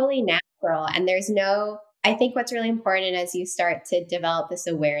 So it's totally natural. And I think what's really important as you start to develop this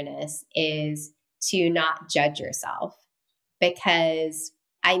awareness is to not judge yourself. Because,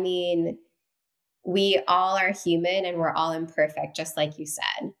 we all are human and we're all imperfect, just like you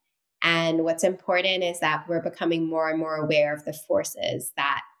said. And what's important is that we're becoming more and more aware of the forces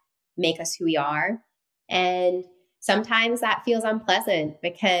that make us who we are. And sometimes that feels unpleasant,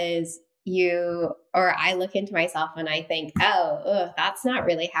 because I look into myself and I think, that's not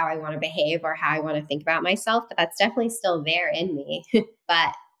really how I want to behave or how I want to think about myself, but that's definitely still there in me.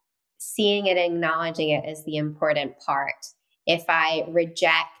 But seeing it and acknowledging it is the important part. If I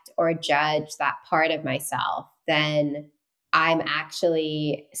reject or judge that part of myself, then I'm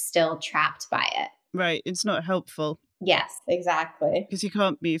actually still trapped by it. Right. It's not helpful. Yes, exactly. Because you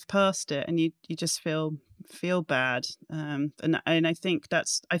can't move past it, and you just feel bad. And I think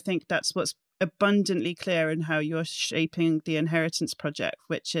that's what's abundantly clear in how you're shaping the Inheritance Project,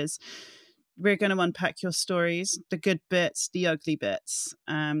 which is, we're going to unpack your stories, the good bits, the ugly bits,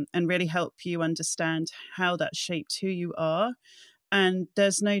 and really help you understand how that shaped who you are. And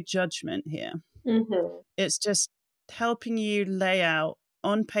there's no judgment here. Mm-hmm. It's just helping you lay out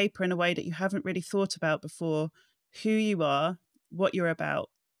on paper, in a way that you haven't really thought about before, who you are, what you're about,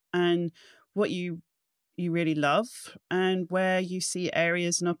 and what you really love, and where you see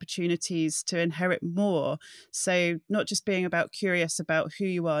areas and opportunities to inherit more. So not just being curious about who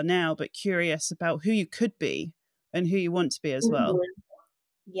you are now, but curious about who you could be and who you want to be as well.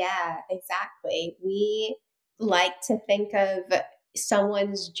 Yeah, exactly. We like to think of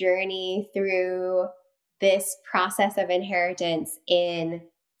someone's journey through this process of inheritance in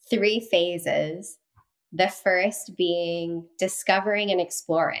 3 phases. The first being discovering and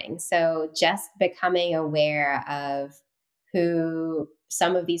exploring. So just becoming aware of who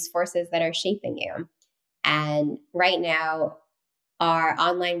some of these forces that are shaping you. And right now, our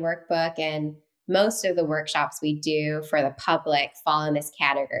online workbook and most of the workshops we do for the public fall in this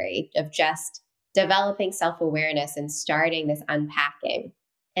category of just developing self-awareness and starting this unpacking.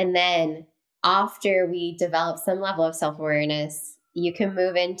 And then after we develop some level of self-awareness, you can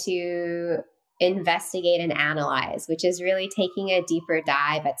move into investigate and analyze, which is really taking a deeper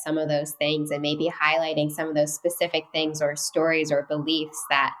dive at some of those things and maybe highlighting some of those specific things or stories or beliefs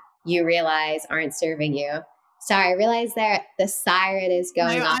that you realize aren't serving you. Sorry, I realize that the siren is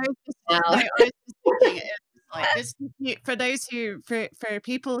going off now. I was just thinking like this for those for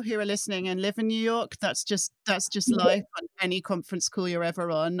people who are listening and live in New York, that's just life on any conference call you're ever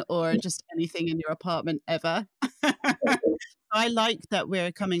on, or just anything in your apartment ever. I like that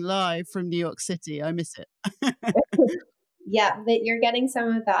we're coming live from New York City. I miss it. Yeah, but you're getting some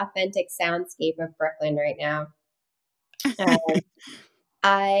of the authentic soundscape of Brooklyn right now.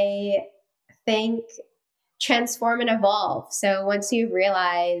 I think transform and evolve. So once you've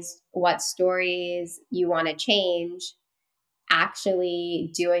realized what stories you want to change,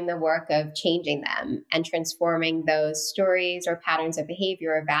 actually doing the work of changing them and transforming those stories or patterns of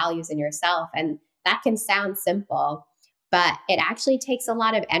behavior or values in yourself. And that can sound simple, but it actually takes a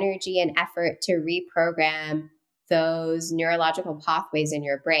lot of energy and effort to reprogram those neurological pathways in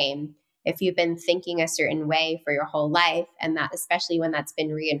your brain. If you've been thinking a certain way for your whole life, and that especially when that's been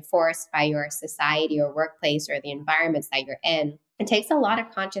reinforced by your society or workplace or the environments that you're in, it takes a lot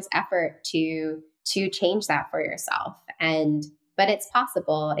of conscious effort to change that for yourself. But it's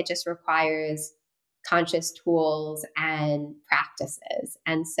possible. It just requires conscious tools and practices.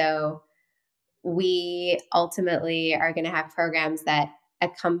 And so we ultimately are going to have programs that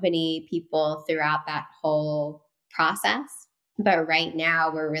accompany people throughout that whole process. But right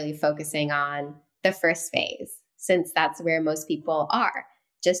now, we're really focusing on the first phase, since that's where most people are,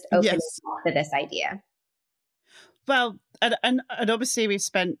 just opening up to this idea. Well, and obviously we've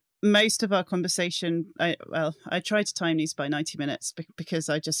spent most of our conversation, I try to time these by 90 minutes because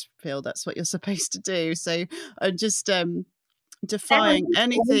I just feel that's what you're supposed to do. So I'm just defying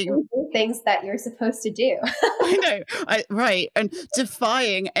anything. Things that you're supposed to do. I know, right. And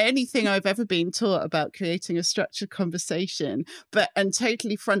defying anything I've ever been taught about creating a structured conversation, and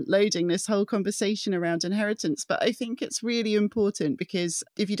totally front loading this whole conversation around inheritance. But I think it's really important, because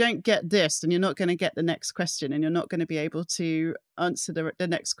if you don't get this, then you're not going to get the next question, and you're not going to be able to answer the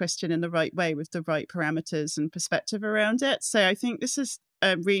next question in the right way with the right parameters and perspective around it. So I think this is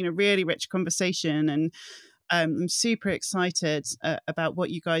a really rich conversation, and I'm super excited about what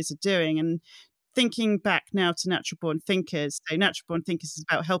you guys are doing. And thinking back now to Natural Born Thinkers, so Natural Born Thinkers is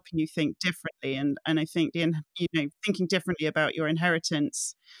about helping you think differently. And I think thinking differently about your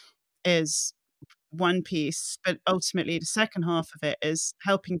inheritance is one piece, but ultimately the second half of it is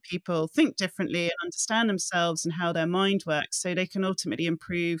helping people think differently and understand themselves and how their mind works, so they can ultimately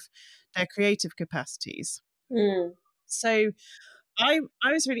improve their creative capacities. So I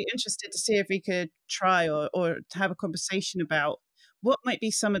was really interested to see if we could try or to have a conversation about what might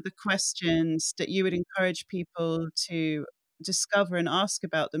be some of the questions that you would encourage people to discover and ask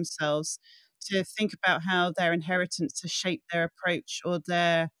about themselves, to think about how their inheritance has shaped their approach or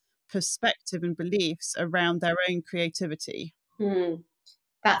their perspective and beliefs around their own creativity.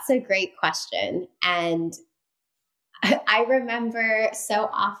 That's a great question. And I remember so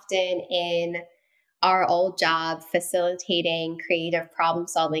often in our old job facilitating creative problem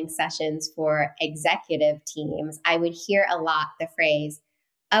solving sessions for executive teams, I would hear a lot the phrase,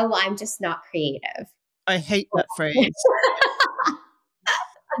 "Oh, I'm just not creative." I hate that phrase.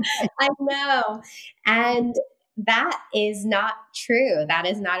 I know. And that is not true. That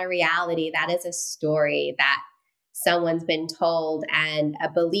is not a reality. That is a story that someone's been told and a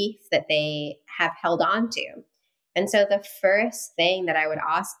belief that they have held on to. And so the first thing that I would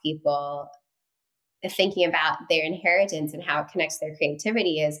ask people thinking about their inheritance and how it connects to their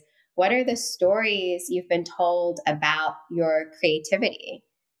creativity is, what are the stories you've been told about your creativity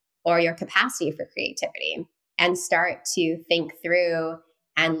or your capacity for creativity? And start to think through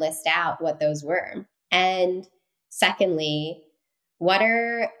and list out what those were. And secondly, what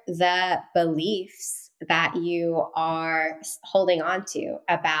are the beliefs that you are holding on to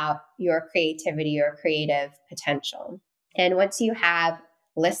about your creativity or creative potential? And once you have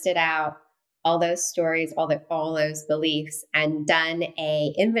listed out all those stories, all those beliefs, and done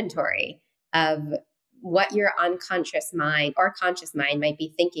a inventory of what your unconscious mind or conscious mind might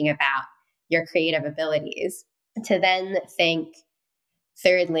be thinking about your creative abilities, to then think,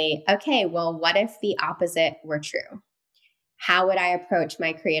 thirdly, okay, well, what if the opposite were true? How would I approach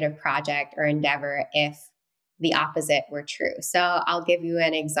my creative project or endeavor if the opposite were true? So I'll give you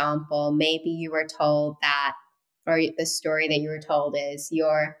an example. Maybe you were told that, or the story that you were told is,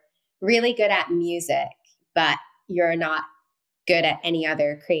 you're really good at music, but you're not good at any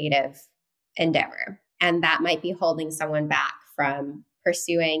other creative endeavor. And that might be holding someone back from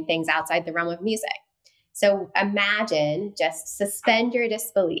pursuing things outside the realm of music. So imagine, just suspend your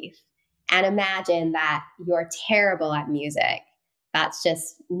disbelief And imagine that you're terrible at music. That's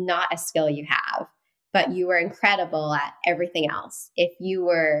just not a skill you have, but you were incredible at everything else. If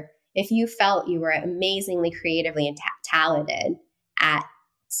you felt you were amazingly creatively and talented at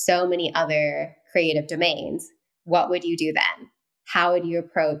so many other creative domains, what would you do then? How would you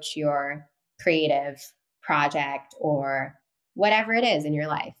approach your creative project or whatever it is in your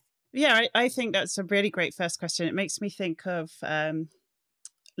life? Yeah, I think that's a really great first question. It makes me think of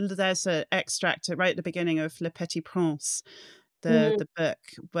there's an extract right at the beginning of Le Petit Prince, the book,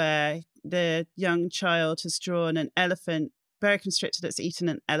 where the young child has drawn an elephant, boa constrictor, that's eaten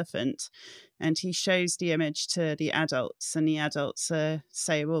an elephant, and he shows the image to the adults, and the adults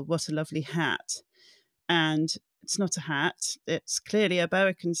say, well, what a lovely hat. And it's not a hat, it's clearly a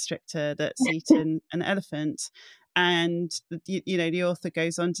boa constrictor that's eaten an elephant. And the author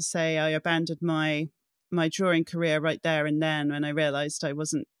goes on to say, I abandoned my drawing career right there and then when I realized I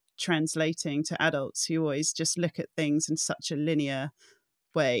wasn't translating to adults who always just look at things in such a linear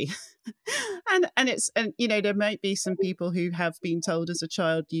way. and there might be some people who have been told as a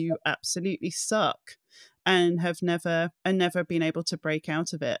child, you absolutely suck, and have never been able to break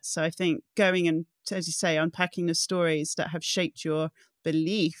out of it. So I think going and, as you say, unpacking the stories that have shaped your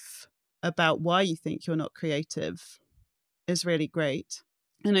belief about why you think you're not creative is really great.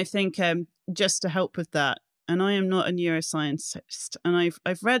 And I think just to help with that, and I am not a neuroscientist, and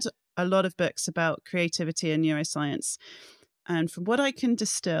I've read a lot of books about creativity and neuroscience, and from what I can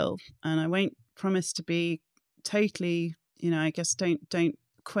distill, and I won't promise to be totally, I guess don't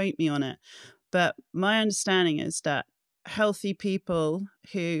quote me on it, but my understanding is that healthy people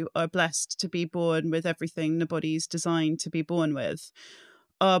who are blessed to be born with everything the body's designed to be born with,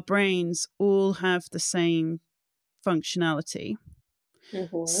 our brains all have the same functionality.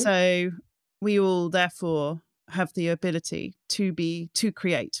 Mm-hmm. So we all therefore have the ability to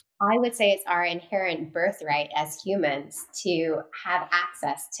create. I would say it's our inherent birthright as humans to have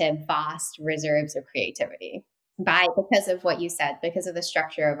access to vast reserves of creativity because of what you said, because of the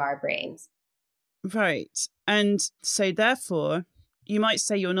structure of our brains. Right. And so therefore you might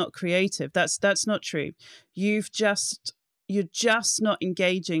say you're not creative. That's not true. You're just not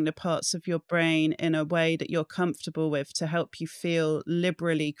engaging the parts of your brain in a way that you're comfortable with to help you feel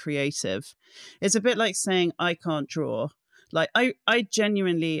liberally creative. It's a bit like saying, I can't draw. Like I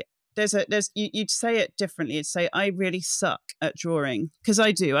genuinely, you'd say it differently. You'd say, I really suck at drawing, because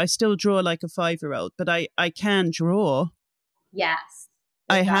I do. I still draw like a 5-year-old, but I can draw. Yes.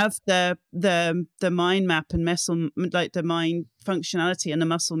 I have the mind map and muscle, like the mind functionality and the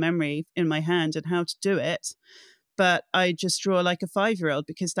muscle memory in my hand and how to do it. But I just draw like a 5-year-old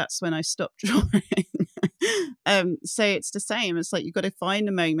because that's when I stopped drawing. So it's the same. It's like you've got to find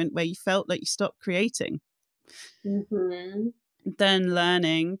a moment where you felt like you stopped creating. Mm-hmm. Then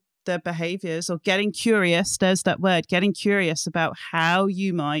learning the behaviors or getting curious. There's that word, getting curious about how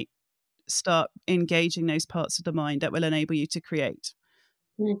you might start engaging those parts of the mind that will enable you to create.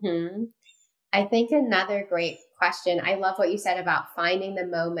 Mm-hmm. I think another great question, I love what you said about finding the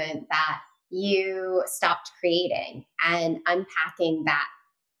moment that you stopped creating and unpacking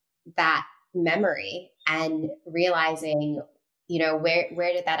that memory and realizing,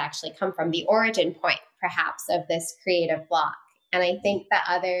 where did that actually come from? The origin point, perhaps, of this creative block. And I think the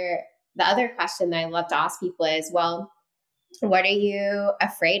other question that I love to ask people is, well, what are you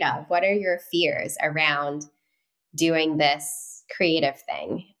afraid of? What are your fears around doing this creative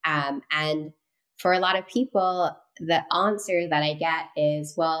thing? And for a lot of people, the answer that I get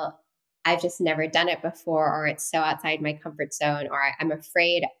is, well, I've just never done it before, or it's so outside my comfort zone, or I'm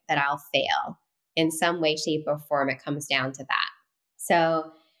afraid that I'll fail in some way, shape, or form. It comes down to that.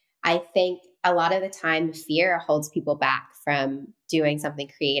 So I think a lot of the time fear holds people back from doing something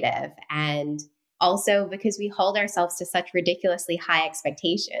creative. And also because we hold ourselves to such ridiculously high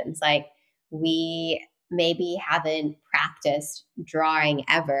expectations. Like, we maybe haven't practiced drawing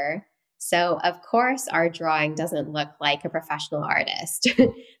ever. So of course our drawing doesn't look like a professional artist.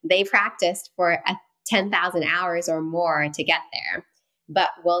 They practiced for 10,000 hours or more to get there,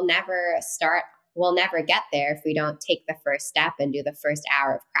 but we'll never get there if we don't take the first step and do the first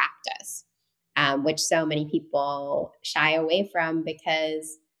hour of practice, which so many people shy away from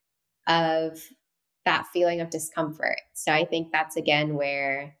because of that feeling of discomfort. So I think that's again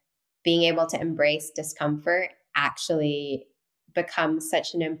where being able to embrace discomfort actually becomes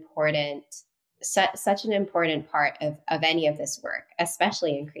such an important part of any of this work,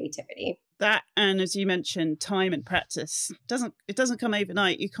 especially in creativity. That, and as you mentioned, time and practice doesn't come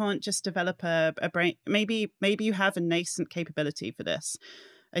overnight. You can't just develop a brain. Maybe you have a nascent capability for this.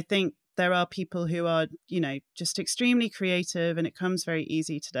 I think there are people who are, just extremely creative and it comes very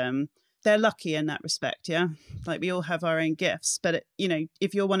easy to them. they're lucky in that respect. Yeah. Like we all have our own gifts, but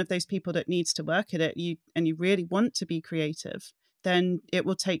if you're one of those people that needs to work at it, you really want to be creative, then it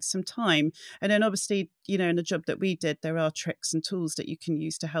will take some time. And then obviously, in the job that we did, there are tricks and tools that you can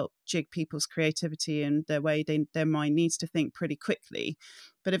use to help jig people's creativity and their way their mind needs to think pretty quickly.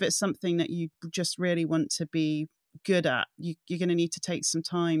 But if it's something that you just really want to be good at, you're going to need to take some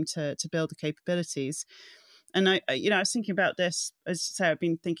time to build the capabilities. And I was thinking about this, as I say, I've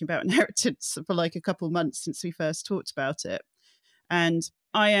been thinking about inheritance for like a couple of months since we first talked about it. And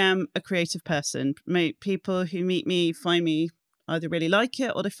I am a creative person. People who meet me find me either really like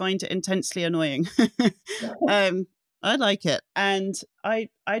it or they find it intensely annoying. I like it. And I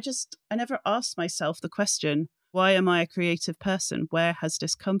never asked myself the question, why am I a creative person? Where has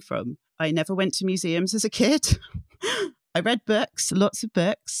this come from? I never went to museums as a kid. I read books, lots of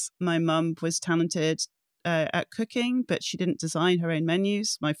books. My mum was talented at cooking, but she didn't design her own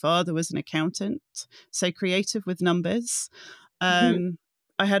menus. My father was an accountant, so creative with numbers.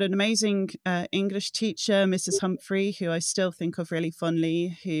 I had an amazing English teacher, Mrs. Humphrey, who I still think of really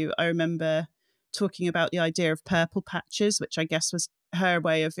fondly, who I remember talking about the idea of purple patches, which I guess was her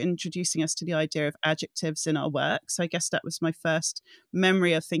way of introducing us to the idea of adjectives in our work. So I guess that was my first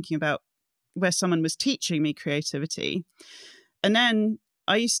memory of thinking about where someone was teaching me creativity. And then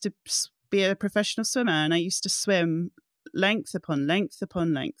I used to be a professional swimmer, and I used to swim length upon length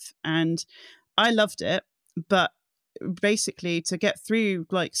upon length. And I loved it, but basically to get through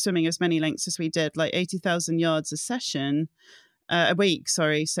like swimming as many lengths as we did, like 80,000 yards a week,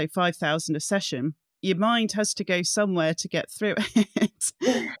 so 5,000 a session, your mind has to go somewhere to get through it.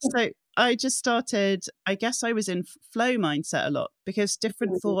 So I just started, I guess I was in flow mindset a lot because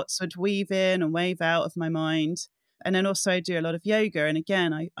different thoughts would weave in and wave out of my mind. And then also I do a lot of yoga. And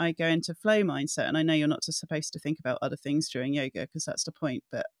again, I go into flow mindset. And I know you're not supposed to think about other things during yoga because that's the point,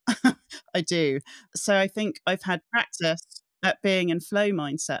 but I do. So I think I've had practice at being in flow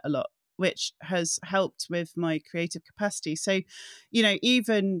mindset a lot, which has helped with my creative capacity. So,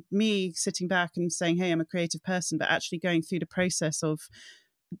 even me sitting back and saying, hey, I'm a creative person, but actually going through the process of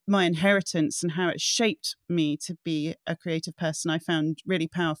my inheritance and how it shaped me to be a creative person, I found really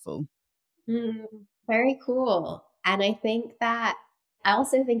powerful. Very cool. And I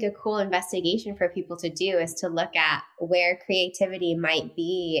also think a cool investigation for people to do is to look at where creativity might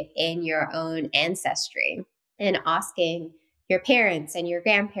be in your own ancestry and asking your parents and your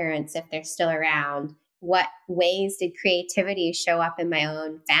grandparents, if they're still around, what ways did creativity show up in my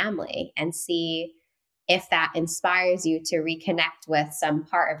own family, and see if that inspires you to reconnect with some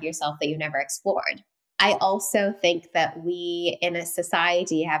part of yourself that you never explored. I also think that we in a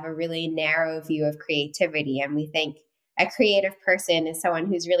society have a really narrow view of creativity, and we think a creative person is someone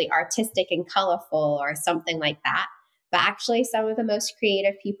who's really artistic and colorful or something like that. But actually, some of the most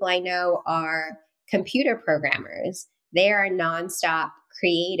creative people I know are computer programmers. They are nonstop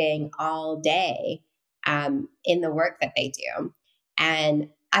creating all day in the work that they do. And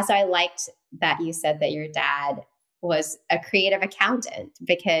as I liked that you said that your dad was a creative accountant,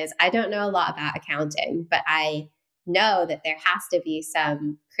 because I don't know a lot about accounting, but I know that there has to be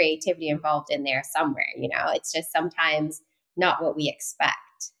some creativity involved in there somewhere. It's just sometimes not what we expect.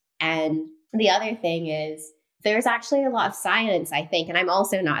 And the other thing is there's actually a lot of science, I think, and I'm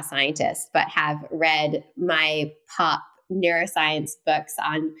also not a scientist, but have read my pop neuroscience books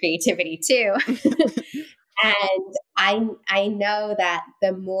on creativity too. And I know that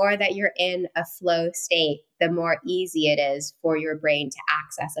the more that you're in a flow state, the more easy it is for your brain to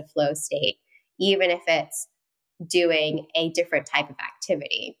access a flow state, even if it's doing a different type of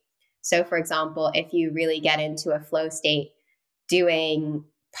activity. So for example, if you really get into a flow state doing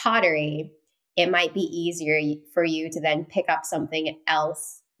pottery, it might be easier for you to then pick up something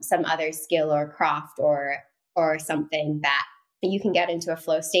else, some other skill or craft or something that you can get into a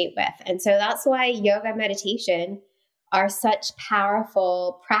flow state with. And so that's why yoga and meditation are such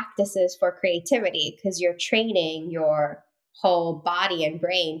powerful practices for creativity, because you're training your whole body and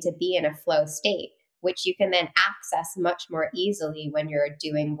brain to be in a flow state, which you can then access much more easily when you're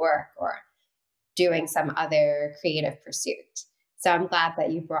doing work or doing some other creative pursuit. So I'm glad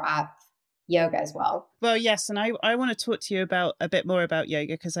that you brought up yoga as well. Well, yes. And I want to talk to you about a bit more about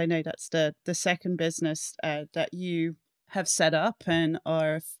yoga, because I know that's the second business that you have set up and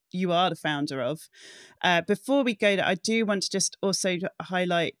you are the founder of. Before we go, I do want to just also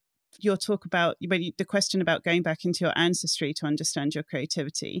highlight your talk about the question about going back into your ancestry to understand your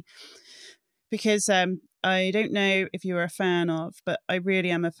creativity. Because I don't know if you're a fan of, but I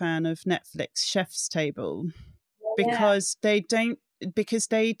really am a fan of Netflix Chef's Table, because they don't because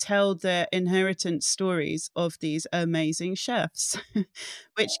they tell the inheritance stories of these amazing chefs,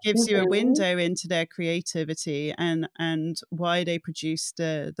 which gives you a Mhm. window into their creativity and why they produce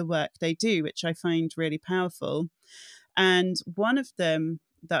the work they do, which I find really powerful. And one of them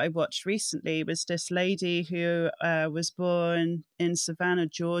that I watched recently was this lady who was born in Savannah,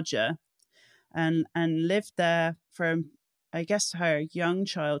 Georgia, and lived there from, I guess, her young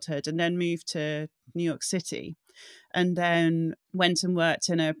childhood, and then moved to New York City, and then went and worked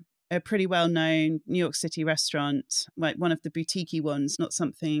in a pretty well-known New York City restaurant, like one of the boutique ones, not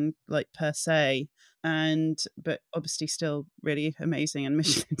something like per se, and but obviously still really amazing and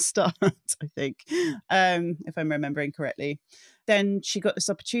Michelin starred, I think, if I'm remembering correctly. Then she got this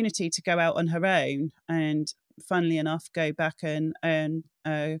opportunity to go out on her own and, funnily enough, go back and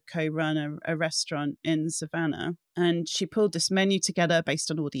co-run a restaurant in Savannah. And she pulled this menu together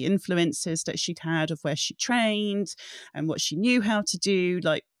based on all the influences that she'd had of where she trained and what she knew how to do,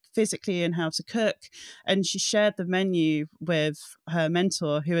 like physically, and how to cook. And she shared the menu with her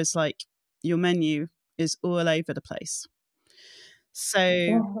mentor, who was like, your menu is all over the place.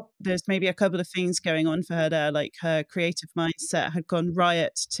 So there's maybe a couple of things going on for her there, like her creative mindset had gone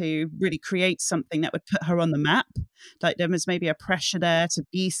riot to really create something that would put her on the map. Like there was maybe a pressure there to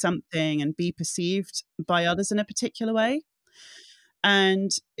be something and be perceived by others in a particular way.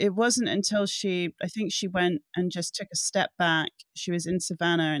 And it wasn't until I think she went and just took a step back. She was in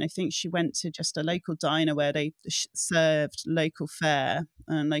Savannah, and I think she went to just a local diner where they served local fare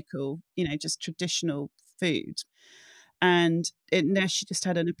and local, just traditional food. And there she just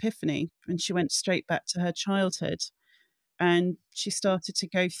had an epiphany, and she went straight back to her childhood. And she started to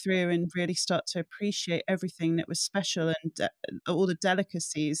go through and really start to appreciate everything that was special, and all the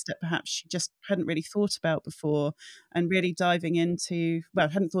delicacies that perhaps she just hadn't really thought about before, and really diving into, well,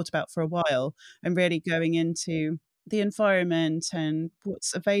 hadn't thought about for a while, and really going into the environment and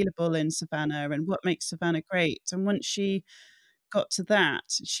what's available in Savannah and what makes Savannah great. And once she got to that,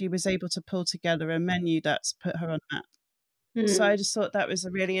 she was able to pull together a menu that's put her on that. So I Hmm. just thought that was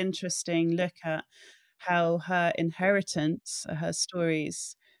a really interesting look at how her inheritance, her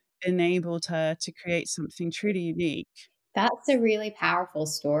stories, enabled her to create something truly unique. That's a really powerful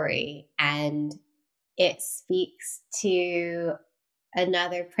story. And it speaks to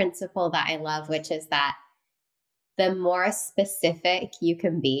another principle that I love, which is that the more specific you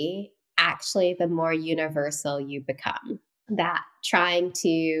can be, actually, the more universal you become. That trying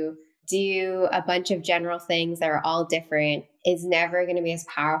to do a bunch of general things that are all different is never going to be as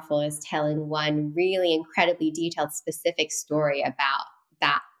powerful as telling one really incredibly detailed, specific story about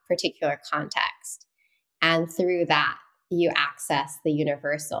that particular context. And through that, you access the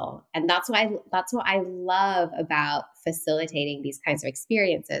universal. And that's what I love about facilitating these kinds of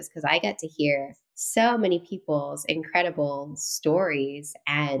experiences, because I get to hear so many people's incredible stories,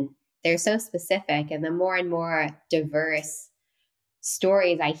 and they're so specific. And the more and more diverse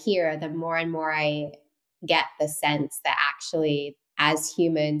stories I hear, the more and more I get the sense that actually, as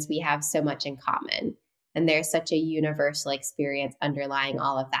humans, we have so much in common. And there's such a universal experience underlying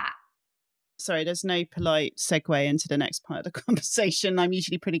all of that. Sorry, there's no polite segue into the next part of the conversation. I'm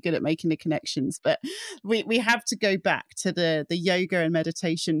usually pretty good at making the connections, but we have to go back to the yoga and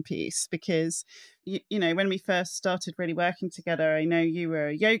meditation piece, because when we first started really working together, I know you were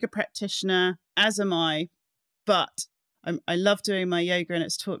a yoga practitioner, as am I, but I love doing my yoga and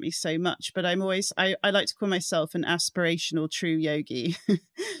it's taught me so much. But I like to call myself an aspirational true yogi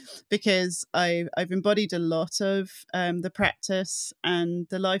because I've embodied a lot of the practice and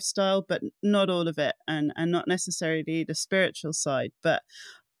the lifestyle, but not all of it, and not necessarily the spiritual side. But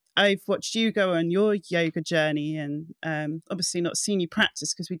I've watched you go on your yoga journey, and obviously not seen you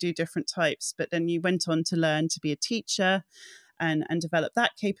practice because we do different types, but then you went on to learn to be a teacher and develop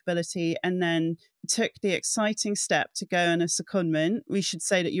that capability, and then took the exciting step to go on a secondment. We should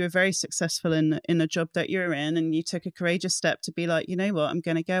say that you were very successful in a job that you're in, and you took a courageous step to be like, you know what, I'm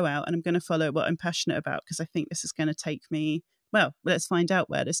going to go out and I'm going to follow what I'm passionate about, because I think this is going to take me, well, let's find out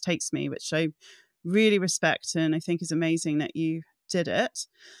where this takes me, which I really respect and I think is amazing that you did it.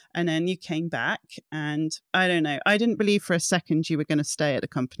 And then you came back, and I don't know, I didn't believe for a second you were going to stay at the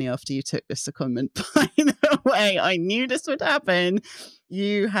company after you took this secondment. By the way, I knew this would happen.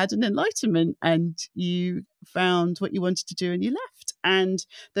 You had an enlightenment and you found what you wanted to do and you left. And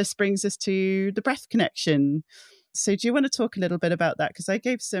this brings us to the breath connection. So do you want to talk a little bit about that? Because I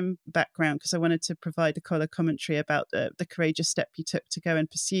gave some background because I wanted to provide the color commentary about the courageous step you took to go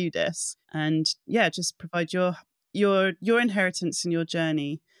and pursue this. And yeah, just provide your inheritance and your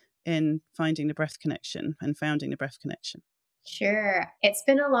journey in finding the breath connection and founding the breath connection. Sure. It's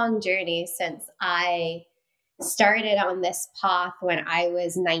been a long journey since I started on this path when I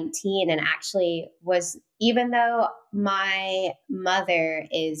was 19, and actually was, even though my mother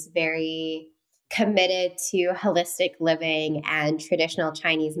is very committed to holistic living and traditional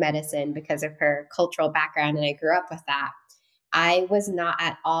Chinese medicine because of her cultural background, and I grew up with that, I was not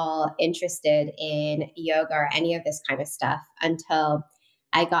at all interested in yoga or any of this kind of stuff until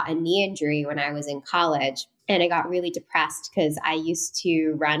I got a knee injury when I was in college. And I got really depressed because I used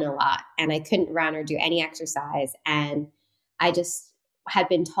to run a lot and I couldn't run or do any exercise. And I just had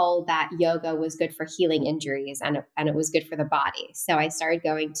been told that yoga was good for healing injuries, and it was good for the body. So I started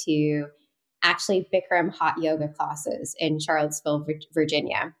going to actually Bikram hot yoga classes in Charlottesville,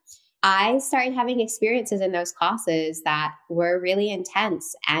 Virginia. I started having experiences in those classes that were really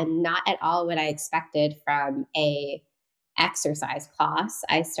intense and not at all what I expected from a exercise class.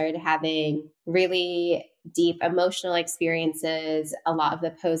 I started having really deep emotional experiences. A lot of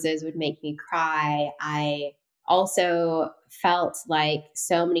the poses would make me cry. I also felt like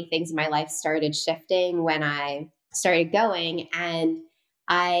so many things in my life started shifting when I started going, and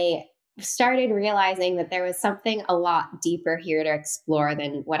I started realizing that there was something a lot deeper here to explore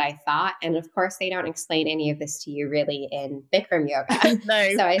than what I thought. And of course, they don't explain any of this to you really in Bikram yoga.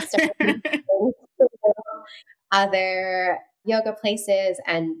 No. So I started other yoga places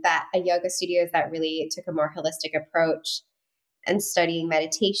and that yoga studios that really took a more holistic approach, and studying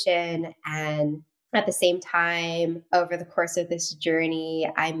meditation. And at the same time, over the course of this journey,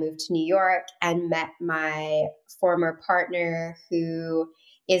 I moved to New York and met my former partner, who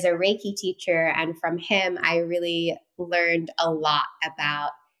is a Reiki teacher. And from him, I really learned a lot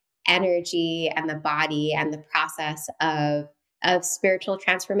about energy and the body and the process of spiritual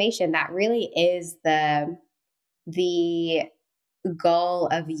transformation. That really is the goal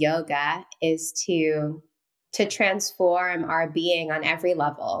of yoga, is to transform our being on every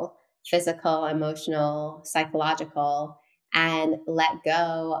level, physical, emotional, psychological, and let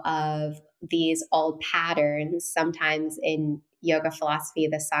go of these old patterns. Sometimes in yoga philosophy,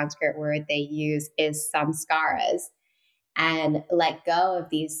 the Sanskrit word they use is samskaras, and let go of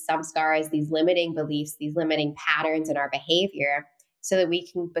these samskaras, these limiting beliefs, these limiting patterns in our behavior, so that we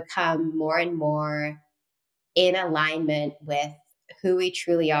can become more and more in alignment with who we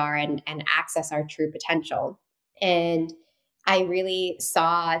truly are, and access our true potential. And I really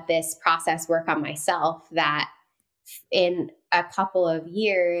saw this process work on myself, that in a couple of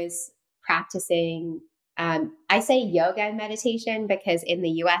years practicing, I say yoga and meditation because in the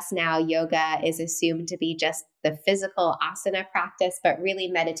US now, yoga is assumed to be just the physical asana practice, but really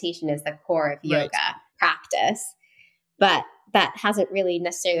meditation is the core of yoga practice. But that hasn't really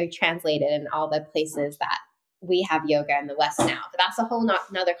necessarily translated in all the places that we have yoga in the West now. But that's a whole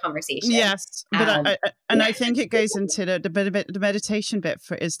another conversation. Yes, but I think it goes into the meditation bit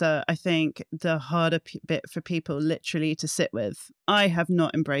is I think the harder bit for people literally to sit with. I have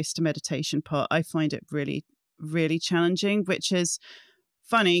not embraced the meditation part. I find it really, really challenging, which is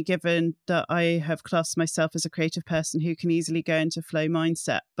funny given that I have classed myself as a creative person who can easily go into flow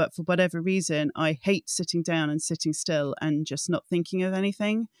mindset. But for whatever reason, I hate sitting down and sitting still and just not thinking of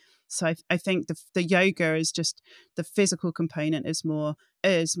anything. So I think the yoga is just, the physical component is more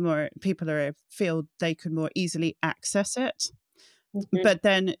people feel they could more easily access it. Mm-hmm. But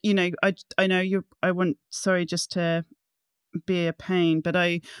then, I know sorry just to be a pain, but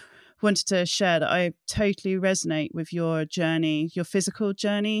I wanted to share that I totally resonate with your journey, your physical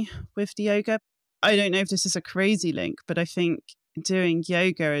journey with the yoga. I don't know if this is a crazy link, but I think doing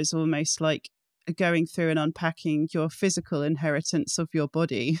yoga is almost like going through and unpacking your physical inheritance of your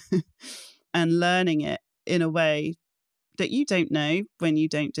body and learning it in a way that you don't know when you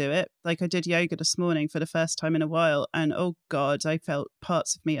don't do it. Like I did yoga this morning for the first time in a while, and oh God, I felt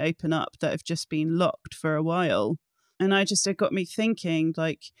parts of me open up that have just been locked for a while. And it got me thinking,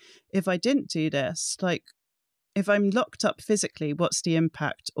 like, if I didn't do this, like if I'm locked up physically, what's the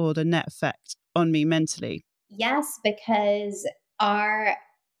impact or the net effect on me mentally? Yes, because our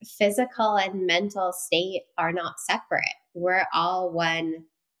physical and mental state are not separate. We're all one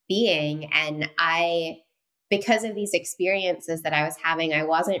being. And because of these experiences that I was having, I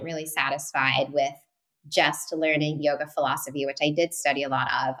wasn't really satisfied with just learning yoga philosophy, which I did study a lot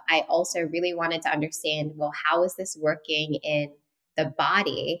of. I also really wanted to understand, well, how is this working in the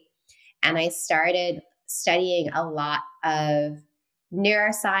body? And I started studying a lot of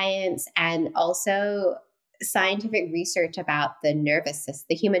neuroscience and also scientific research about the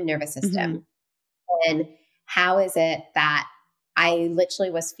human nervous system. Mm-hmm. And how is it that I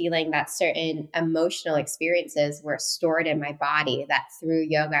literally was feeling that certain emotional experiences were stored in my body, that through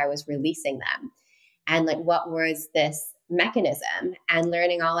yoga I was releasing them. And like, what was this mechanism? And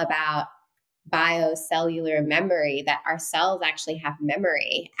learning all about biocellular memory, that our cells actually have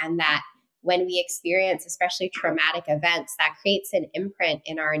memory, and that when we experience especially traumatic events, that creates an imprint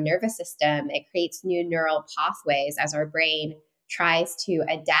in our nervous system. It creates new neural pathways as our brain tries to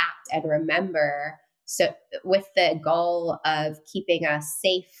adapt and remember, so with the goal of keeping us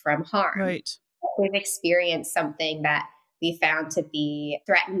safe from harm. Right. We've experienced something that we found to be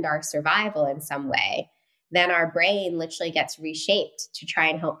threatened our survival in some way, then our brain literally gets reshaped to try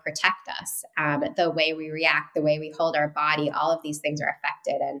and help protect us. The way we react, the way we hold our body, all of these things are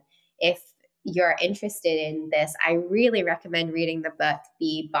affected. And if you're interested in this, I really recommend reading the book,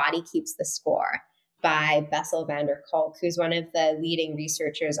 The Body Keeps the Score by Bessel van der Kolk, who's one of the leading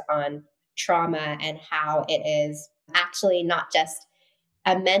researchers on trauma and how it is actually not just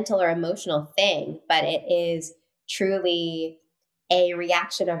a mental or emotional thing, but it is truly a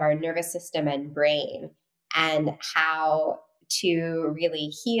reaction of our nervous system and brain, and how to really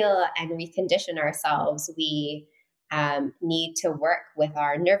heal and recondition ourselves. We need to work with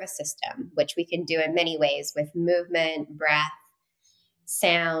our nervous system, which we can do in many ways with movement, breath,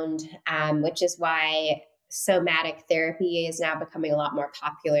 sound, which is why somatic therapy is now becoming a lot more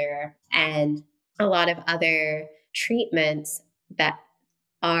popular, and a lot of other treatments that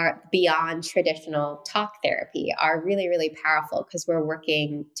are beyond traditional talk therapy are really, really powerful, because we're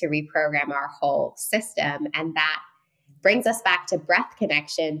working to reprogram our whole system. And that brings us back to breath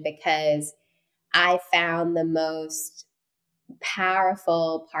connection, because I found the most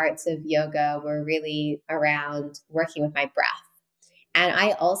powerful parts of yoga were really around working with my breath. And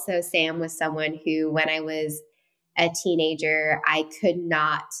I also, Sam, was someone who, when I was a teenager, I could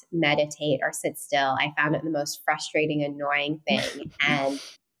not meditate or sit still. I found it the most frustrating, annoying thing. And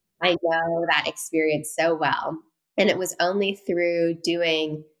I know that experience so well. And it was only through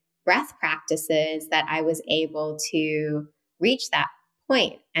doing breath practices that I was able to reach that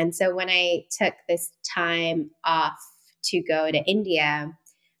point. And so when I took this time off to go to India,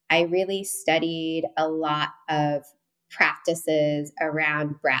 I really studied a lot of practices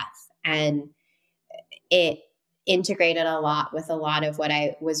around breath, and it integrated a lot with a lot of what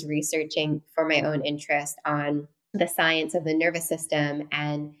I was researching for my own interest on the science of the nervous system.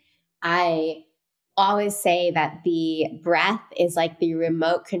 And I always say that the breath is like the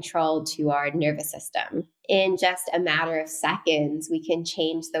remote control to our nervous system. In just a matter of seconds, we can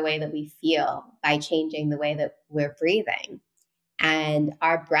change the way that we feel by changing the way that we're breathing. And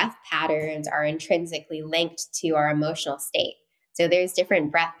our breath patterns are intrinsically linked to our emotional state. So there's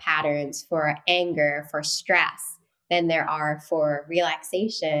different breath patterns for anger, for stress, than there are for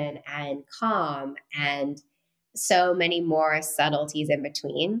relaxation and calm, and so many more subtleties in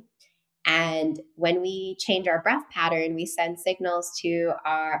between. And when we change our breath pattern, we send different signals to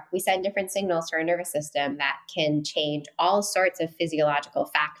our nervous system that can change all sorts of physiological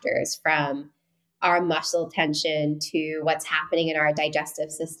factors, from our muscle tension to what's happening in our digestive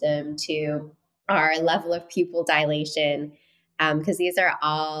system to our level of pupil dilation, because these are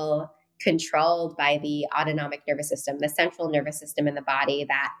all controlled by the autonomic nervous system, the central nervous system in the body,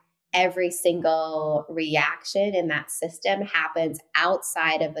 that every single reaction in that system happens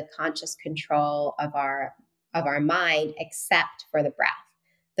outside of the conscious control of our mind, except for the breath.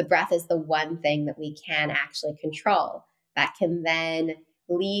 The breath is the one thing that we can actually control, that can then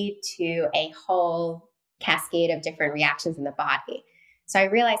lead to a whole cascade of different reactions in the body. So I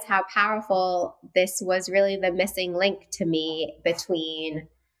realized how powerful this was, really the missing link to me between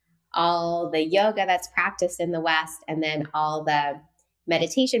all the yoga that's practiced in the West and then all the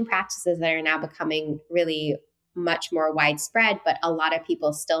meditation practices that are now becoming really much more widespread, but a lot of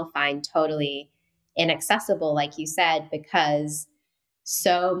people still find totally inaccessible, like you said, because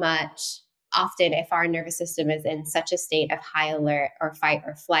so much, often if our nervous system is in such a state of high alert or fight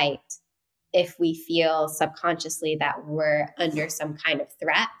or flight, if we feel subconsciously that we're under some kind of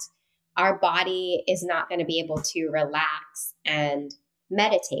threat, our body is not going to be able to relax and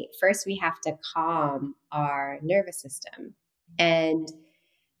meditate. First, we have to calm our nervous system. And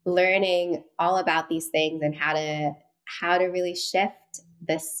learning all about these things and how to really shift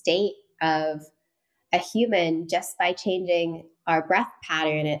the state of a human just by changing our breath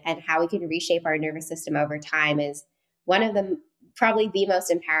pattern, and how we can reshape our nervous system over time is one of the probably the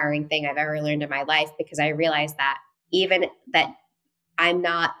most empowering thing I've ever learned in my life, because I realized that even that I'm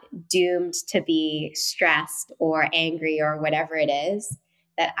not doomed to be stressed or angry or whatever it is,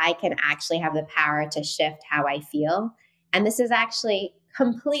 that I can actually have the power to shift how I feel. And this is actually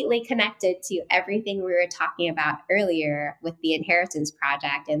completely connected to everything we were talking about earlier with the Inheritance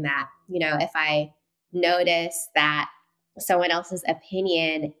Project, in that, if I notice that someone else's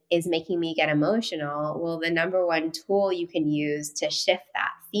opinion is making me get emotional, well, the number one tool you can use to shift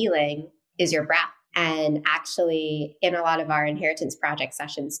that feeling is your breath. And actually, in a lot of our inheritance project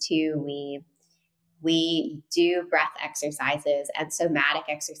sessions too, we do breath exercises and somatic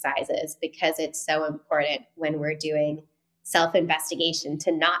exercises because it's so important when we're doing self-investigation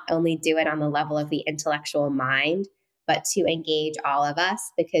to not only do it on the level of the intellectual mind, but to engage all of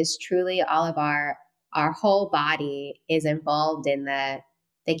us, because truly all of our whole body is involved in the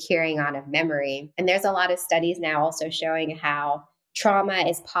carrying on of memory. And there's a lot of studies now also showing how trauma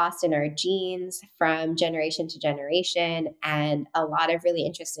is passed in our genes from generation to generation, and a lot of really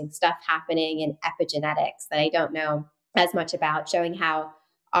interesting stuff happening in epigenetics that I don't know as much about, showing how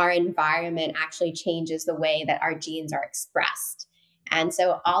our environment actually changes the way that our genes are expressed. And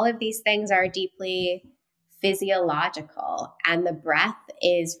so all of these things are deeply physiological, and the breath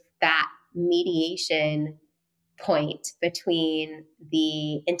is that mediation point between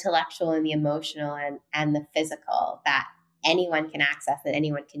the intellectual and the emotional and the physical that anyone can access and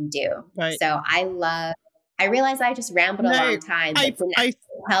anyone can do. Right. So I realized I just rambled a long time, but didn't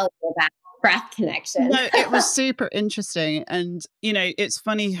tell you about breath connection. No, it was super interesting. And, it's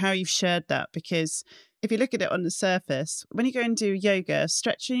funny how you've shared that, because if you look at it on the surface, when you go and do yoga,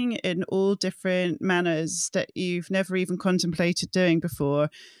 stretching in all different manners that you've never even contemplated doing before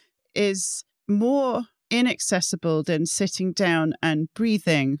is more inaccessible than sitting down and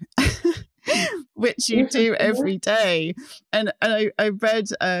breathing. Which you do every day. And I read,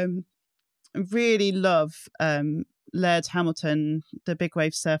 really love Laird Hamilton, the big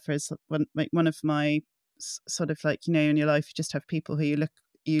wave surfer, is one of my sort of in your life, you just have people who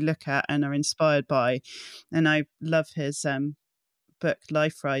you look at and are inspired by. And I love his book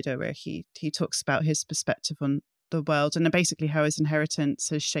Life Rider, where he talks about his perspective on the world and basically how his inheritance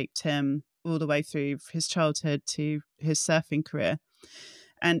has shaped him all the way through his childhood to his surfing career.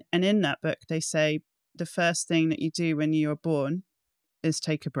 And in that book, they say the first thing that you do when you're born is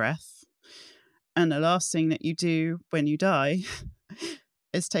take a breath. And the last thing that you do when you die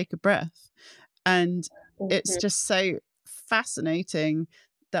is take a breath. And it's just so fascinating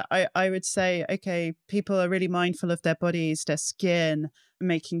that I would say, okay, people are really mindful of their bodies, their skin,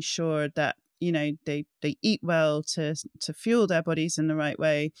 making sure that, they eat well to fuel their bodies in the right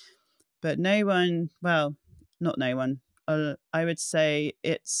way. But not no one. I would say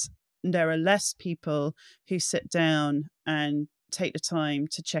there are less people who sit down and take the time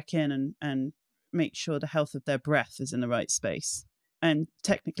to check in and make sure the health of their breath is in the right space. And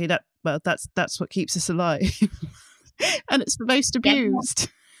technically that's what keeps us alive. And it's the most abused.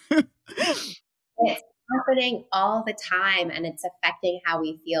 It's happening all the time, and it's affecting how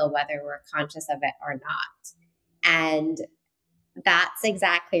we feel, whether we're conscious of it or not. And that's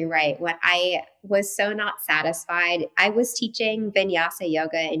exactly right. When I was so not satisfied, I was teaching Vinyasa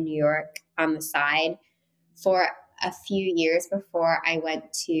yoga in New York on the side for a few years before I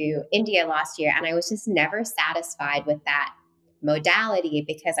went to India last year. And I was just never satisfied with that modality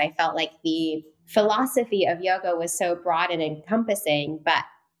because I felt like the philosophy of yoga was so broad and encompassing, but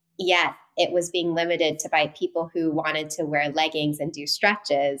yet it was being limited to by people who wanted to wear leggings and do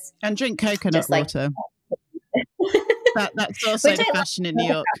stretches. And drink coconut water. That's also the fashion in New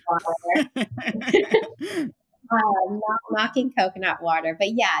York. Not knocking coconut water,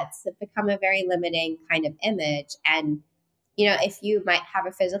 but yeah, it's become a very limiting kind of image. And, if you might have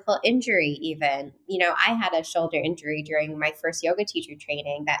a physical injury, even, I had a shoulder injury during my first yoga teacher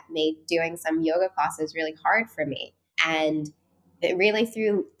training that made doing some yoga classes really hard for me. And it really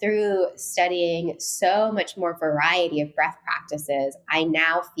through studying so much more variety of breath practices, I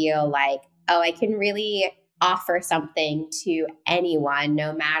now feel like, I can really offer something to anyone,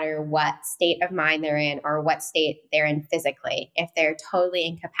 no matter what state of mind they're in or what state they're in physically. If they're totally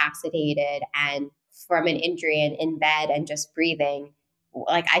incapacitated and from an injury and in bed and just breathing,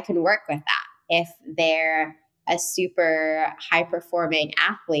 like I can work with that. If they're a super high performing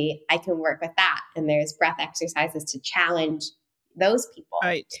athlete, I can work with that. And there's breath exercises to challenge those people.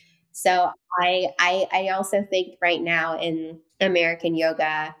 Right. So I also think right now in American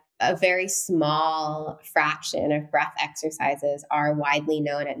yoga, a very small fraction of breath exercises are widely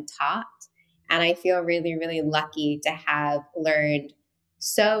known and taught. And I feel really, really lucky to have learned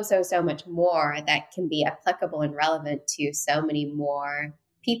so much more that can be applicable and relevant to so many more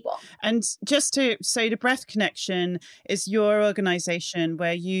people. And just to say, the Breath Connection is your organization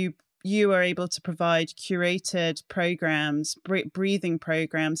where you are able to provide curated programs, breathing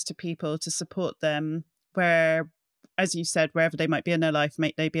programs to people to support them where, as you said, wherever they might be in their life,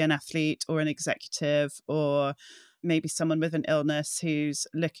 may they be an athlete or an executive or maybe someone with an illness who's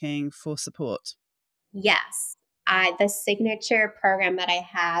looking for support. Yes. The signature program that I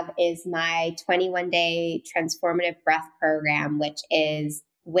have is my 21-day transformative breath program, which is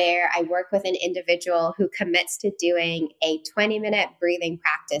where I work with an individual who commits to doing a 20-minute breathing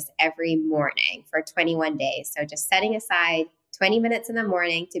practice every morning for 21 days. So just setting aside 20 minutes in the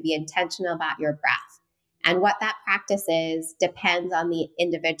morning to be intentional about your breath. And what that practice is depends on the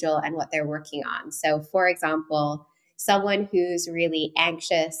individual and what they're working on. So, for example, someone who's really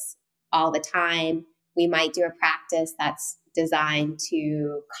anxious all the time, we might do a practice that's designed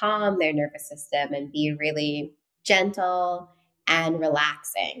to calm their nervous system and be really gentle and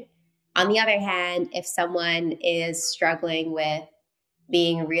relaxing. On the other hand, if someone is struggling with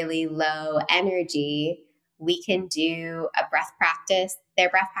being really low energy, we can do a breath practice. Their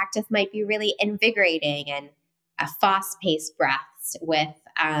breath practice might be really invigorating and a fast-paced breaths with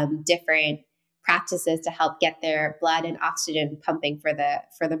different practices to help get their blood and oxygen pumping for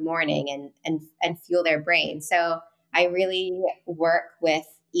the morning and fuel their brain. So I really work with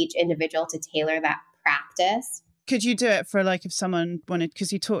each individual to tailor that practice. Could you do it for like if someone wanted,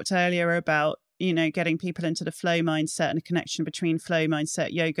 because you talked earlier about, getting people into the flow mindset and a connection between flow mindset,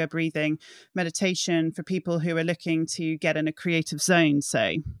 yoga, breathing, meditation for people who are looking to get in a creative zone,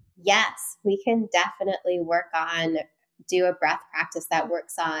 say? Yes, we can definitely do a breath practice that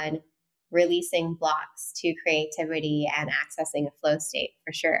works on releasing blocks to creativity and accessing a flow state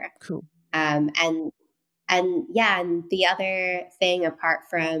for sure. Cool. And the other thing apart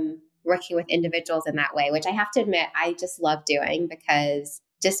from working with individuals in that way, which I have to admit, I just love doing because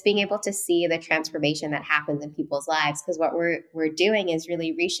just being able to see the transformation that happens in people's lives, because what we're doing is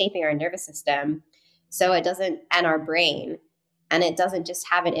really reshaping our nervous system so it doesn't, and our brain, and it doesn't just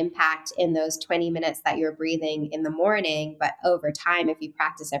have an impact in those 20 minutes that you're breathing in the morning, but over time, if you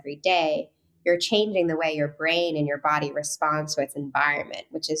practice every day, you're changing the way your brain and your body responds to its environment,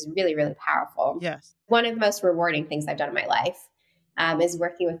 which is really, really powerful. Yes. One of the most rewarding things I've done in my life is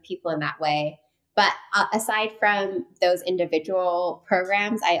working with people in that way. But aside from those individual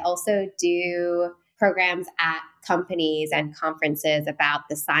programs, I also do programs at companies and conferences about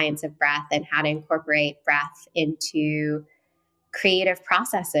the science of breath and how to incorporate breath into creative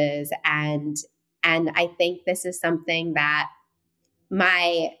processes. And I think this is something that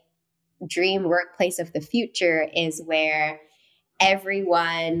my dream workplace of the future is where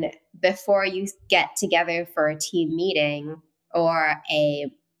everyone, before you get together for a team meeting or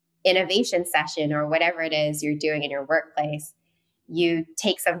a innovation session or whatever it is you're doing in your workplace, you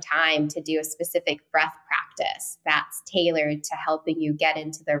take some time to do a specific breath practice that's tailored to helping you get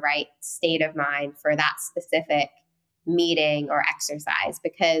into the right state of mind for that specific meeting or exercise,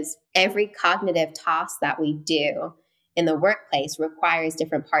 because every cognitive task that we do in the workplace requires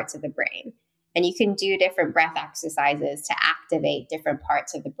different parts of the brain. And you can do different breath exercises to activate different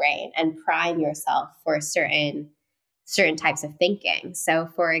parts of the brain and prime yourself for certain types of thinking. So,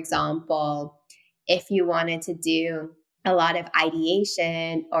 for example, if you wanted to do a lot of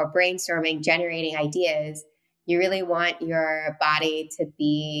ideation or brainstorming, generating ideas, you really want your body to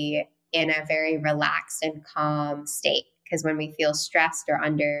be in a very relaxed and calm state. Because when we feel stressed or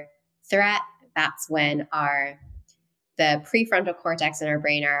under threat, that's when the prefrontal cortex in our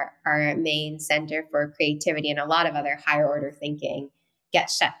brain, our main center for creativity and a lot of other higher order thinking,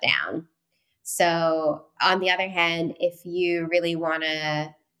 gets shut down. So on the other hand, if you really want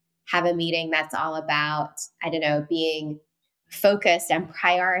to have a meeting that's all about, being focused and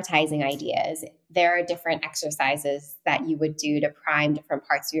prioritizing ideas, there are different exercises that you would do to prime different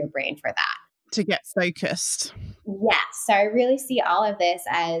parts of your brain for that. To get focused. Yeah. So I really see all of this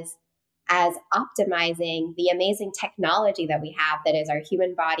as optimizing the amazing technology that we have that is our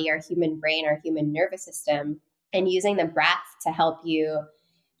human body, our human brain, our human nervous system, and using the breath to help you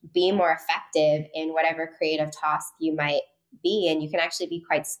be more effective in whatever creative task you might be, and you can actually be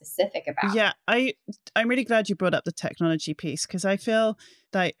quite specific about. Yeah, I'm really glad you brought up the technology piece, because I feel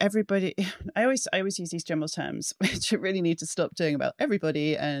like everybody, I always use these general terms, which I really need to stop doing about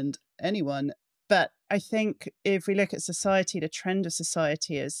everybody and anyone. But I think if we look at society, the trend of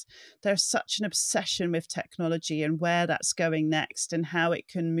society is there's such an obsession with technology and where that's going next and how it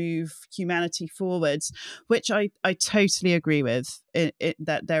can move humanity forwards, which I totally agree with,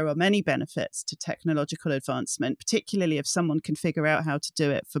 that there are many benefits to technological advancement, particularly if someone can figure out how to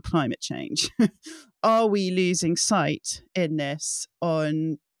do it for climate change. Are we losing sight in this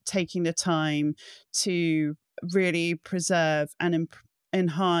on taking the time to really preserve and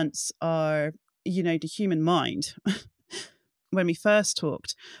enhance our the human mind? When we first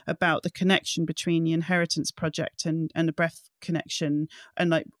talked about the connection between the Inheritance Project and the breath connection, and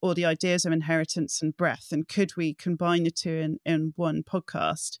like all the ideas of inheritance and breath, and could we combine the two in one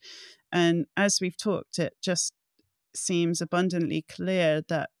podcast? And as we've talked, it just seems abundantly clear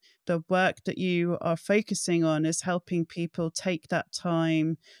that the work that you are focusing on is helping people take that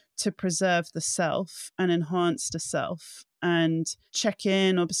time to preserve the self and enhance the self and check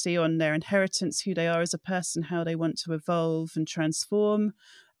in, obviously, on their inheritance, who they are as a person, how they want to evolve and transform.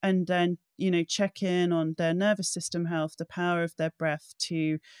 And then, check in on their nervous system health, the power of their breath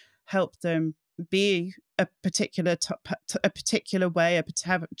to help them be a particular way,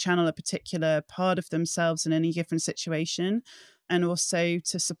 channel a particular part of themselves in any given situation, and also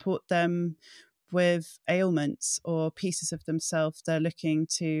to support them with ailments or pieces of themselves they're looking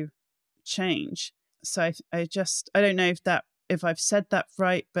to change. So I don't know if I've said that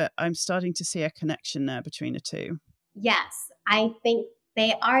right, but I'm starting to see a connection there between the two. Yes, I think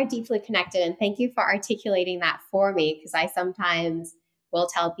they are deeply connected. And thank you for articulating that for me, because I sometimes will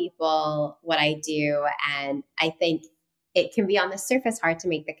tell people what I do. And I think it can be on the surface hard to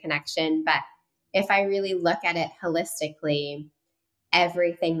make the connection. But if I really look at it holistically,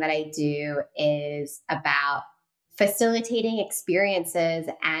 everything that I do is about facilitating experiences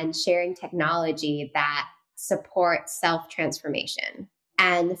and sharing technology that support self-transformation.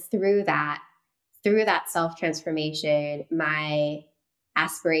 And through that self-transformation, my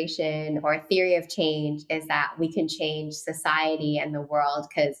aspiration or theory of change is that we can change society and the world,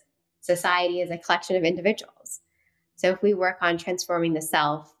 because society is a collection of individuals. So if we work on transforming the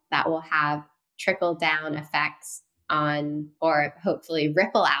self, that will have trickle down effects on, or hopefully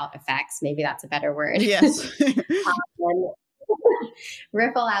ripple out effects. Maybe that's a better word. Yes.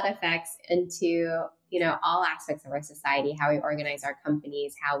 Ripple out effects into, all aspects of our society, how we organize our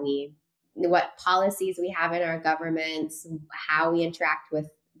companies, what policies we have in our governments, how we interact with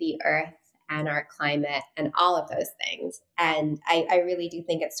the earth and our climate and all of those things. And I really do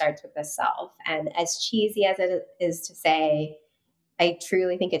think it starts with the self. And as cheesy as it is to say, I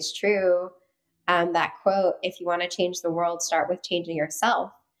truly think it's true. That quote, if you want to change the world, start with changing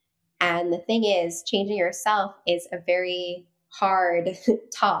yourself. And the thing is, changing yourself is a very hard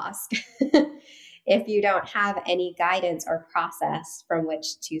task if you don't have any guidance or process from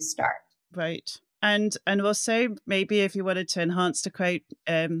which to start. Right. And also, maybe if you wanted to enhance the quote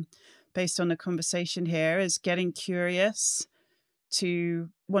based on the conversation here, is getting curious to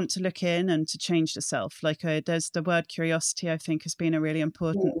want to look in and to change the self. Like there's the word curiosity, I think, has been a really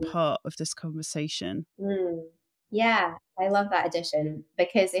important part of this conversation. Yeah, I love that addition,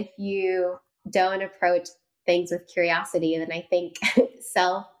 because if you don't approach things with curiosity, then I think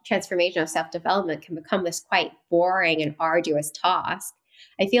self-transformation or self-development can become this quite boring and arduous task.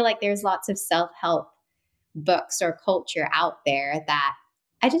 I feel like there's lots of self-help books or culture out there that,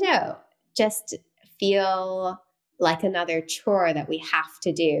 I don't know, just feel like another chore that we have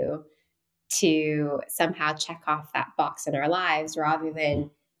to do to somehow check off that box in our lives, rather than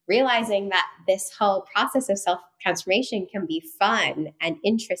realizing that this whole process of self-transformation can be fun and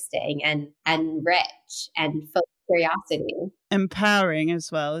interesting and rich and full of curiosity. Empowering as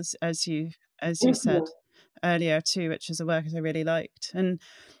well, as you said earlier too, which is a word I really liked. And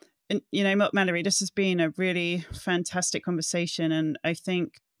Mallory, this has been a really fantastic conversation. And I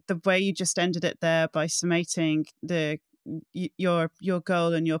think the way you just ended it there by summating your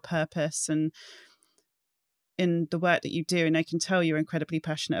goal and your purpose and in the work that you do, and I can tell you're incredibly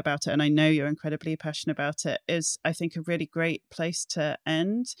passionate about it, and I know you're incredibly passionate about it, is, I think, a really great place to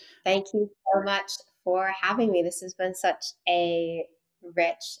end. Thank you so much for having me. This has been such a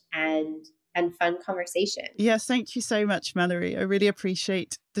rich and fun conversation. Yes, thank you so much, Mallory. I really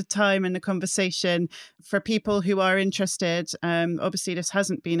appreciate the time and the conversation. For people who are interested, obviously this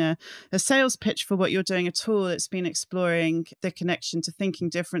hasn't been a sales pitch for what you're doing at all. It's been exploring the connection to thinking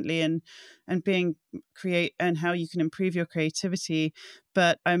differently and and how you can improve your creativity.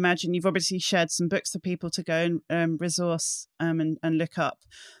 But I imagine you've obviously shared some books for people to go and resource and look up.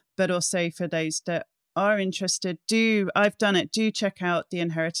 But also for those that are interested, do check out the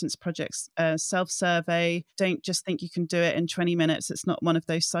Inheritance Project's self-survey. Don't just think you can do it in 20 minutes. It's not one of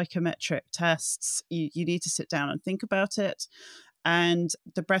those psychometric tests. You need to sit down and think about it. And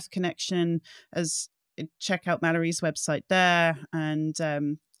the Breath Connection, check out Mallory's website there.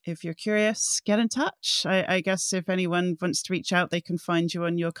 And if you're curious, get in touch. I guess if anyone wants to reach out, they can find you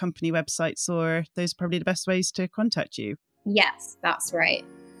on your company websites, or those are probably the best ways to contact you. Yes, that's right.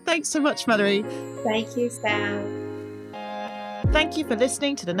 Thanks so much, Mallory. Thank you, Sam. Thank you for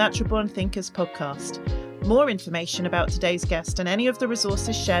listening to the Natural Born Thinkers podcast. More information about today's guest and any of the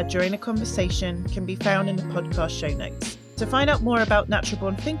resources shared during the conversation can be found in the podcast show notes. To find out more about Natural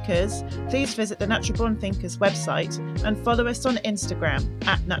Born Thinkers, please visit the Natural Born Thinkers website and follow us on Instagram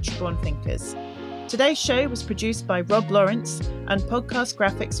 @Natural Born Thinkers. Today's show was produced by Rob Lawrence and podcast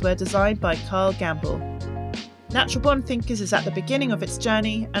graphics were designed by Carl Gamble. Natural Born Thinkers is at the beginning of its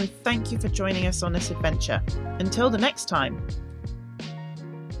journey, and thank you for joining us on this adventure. Until the next time.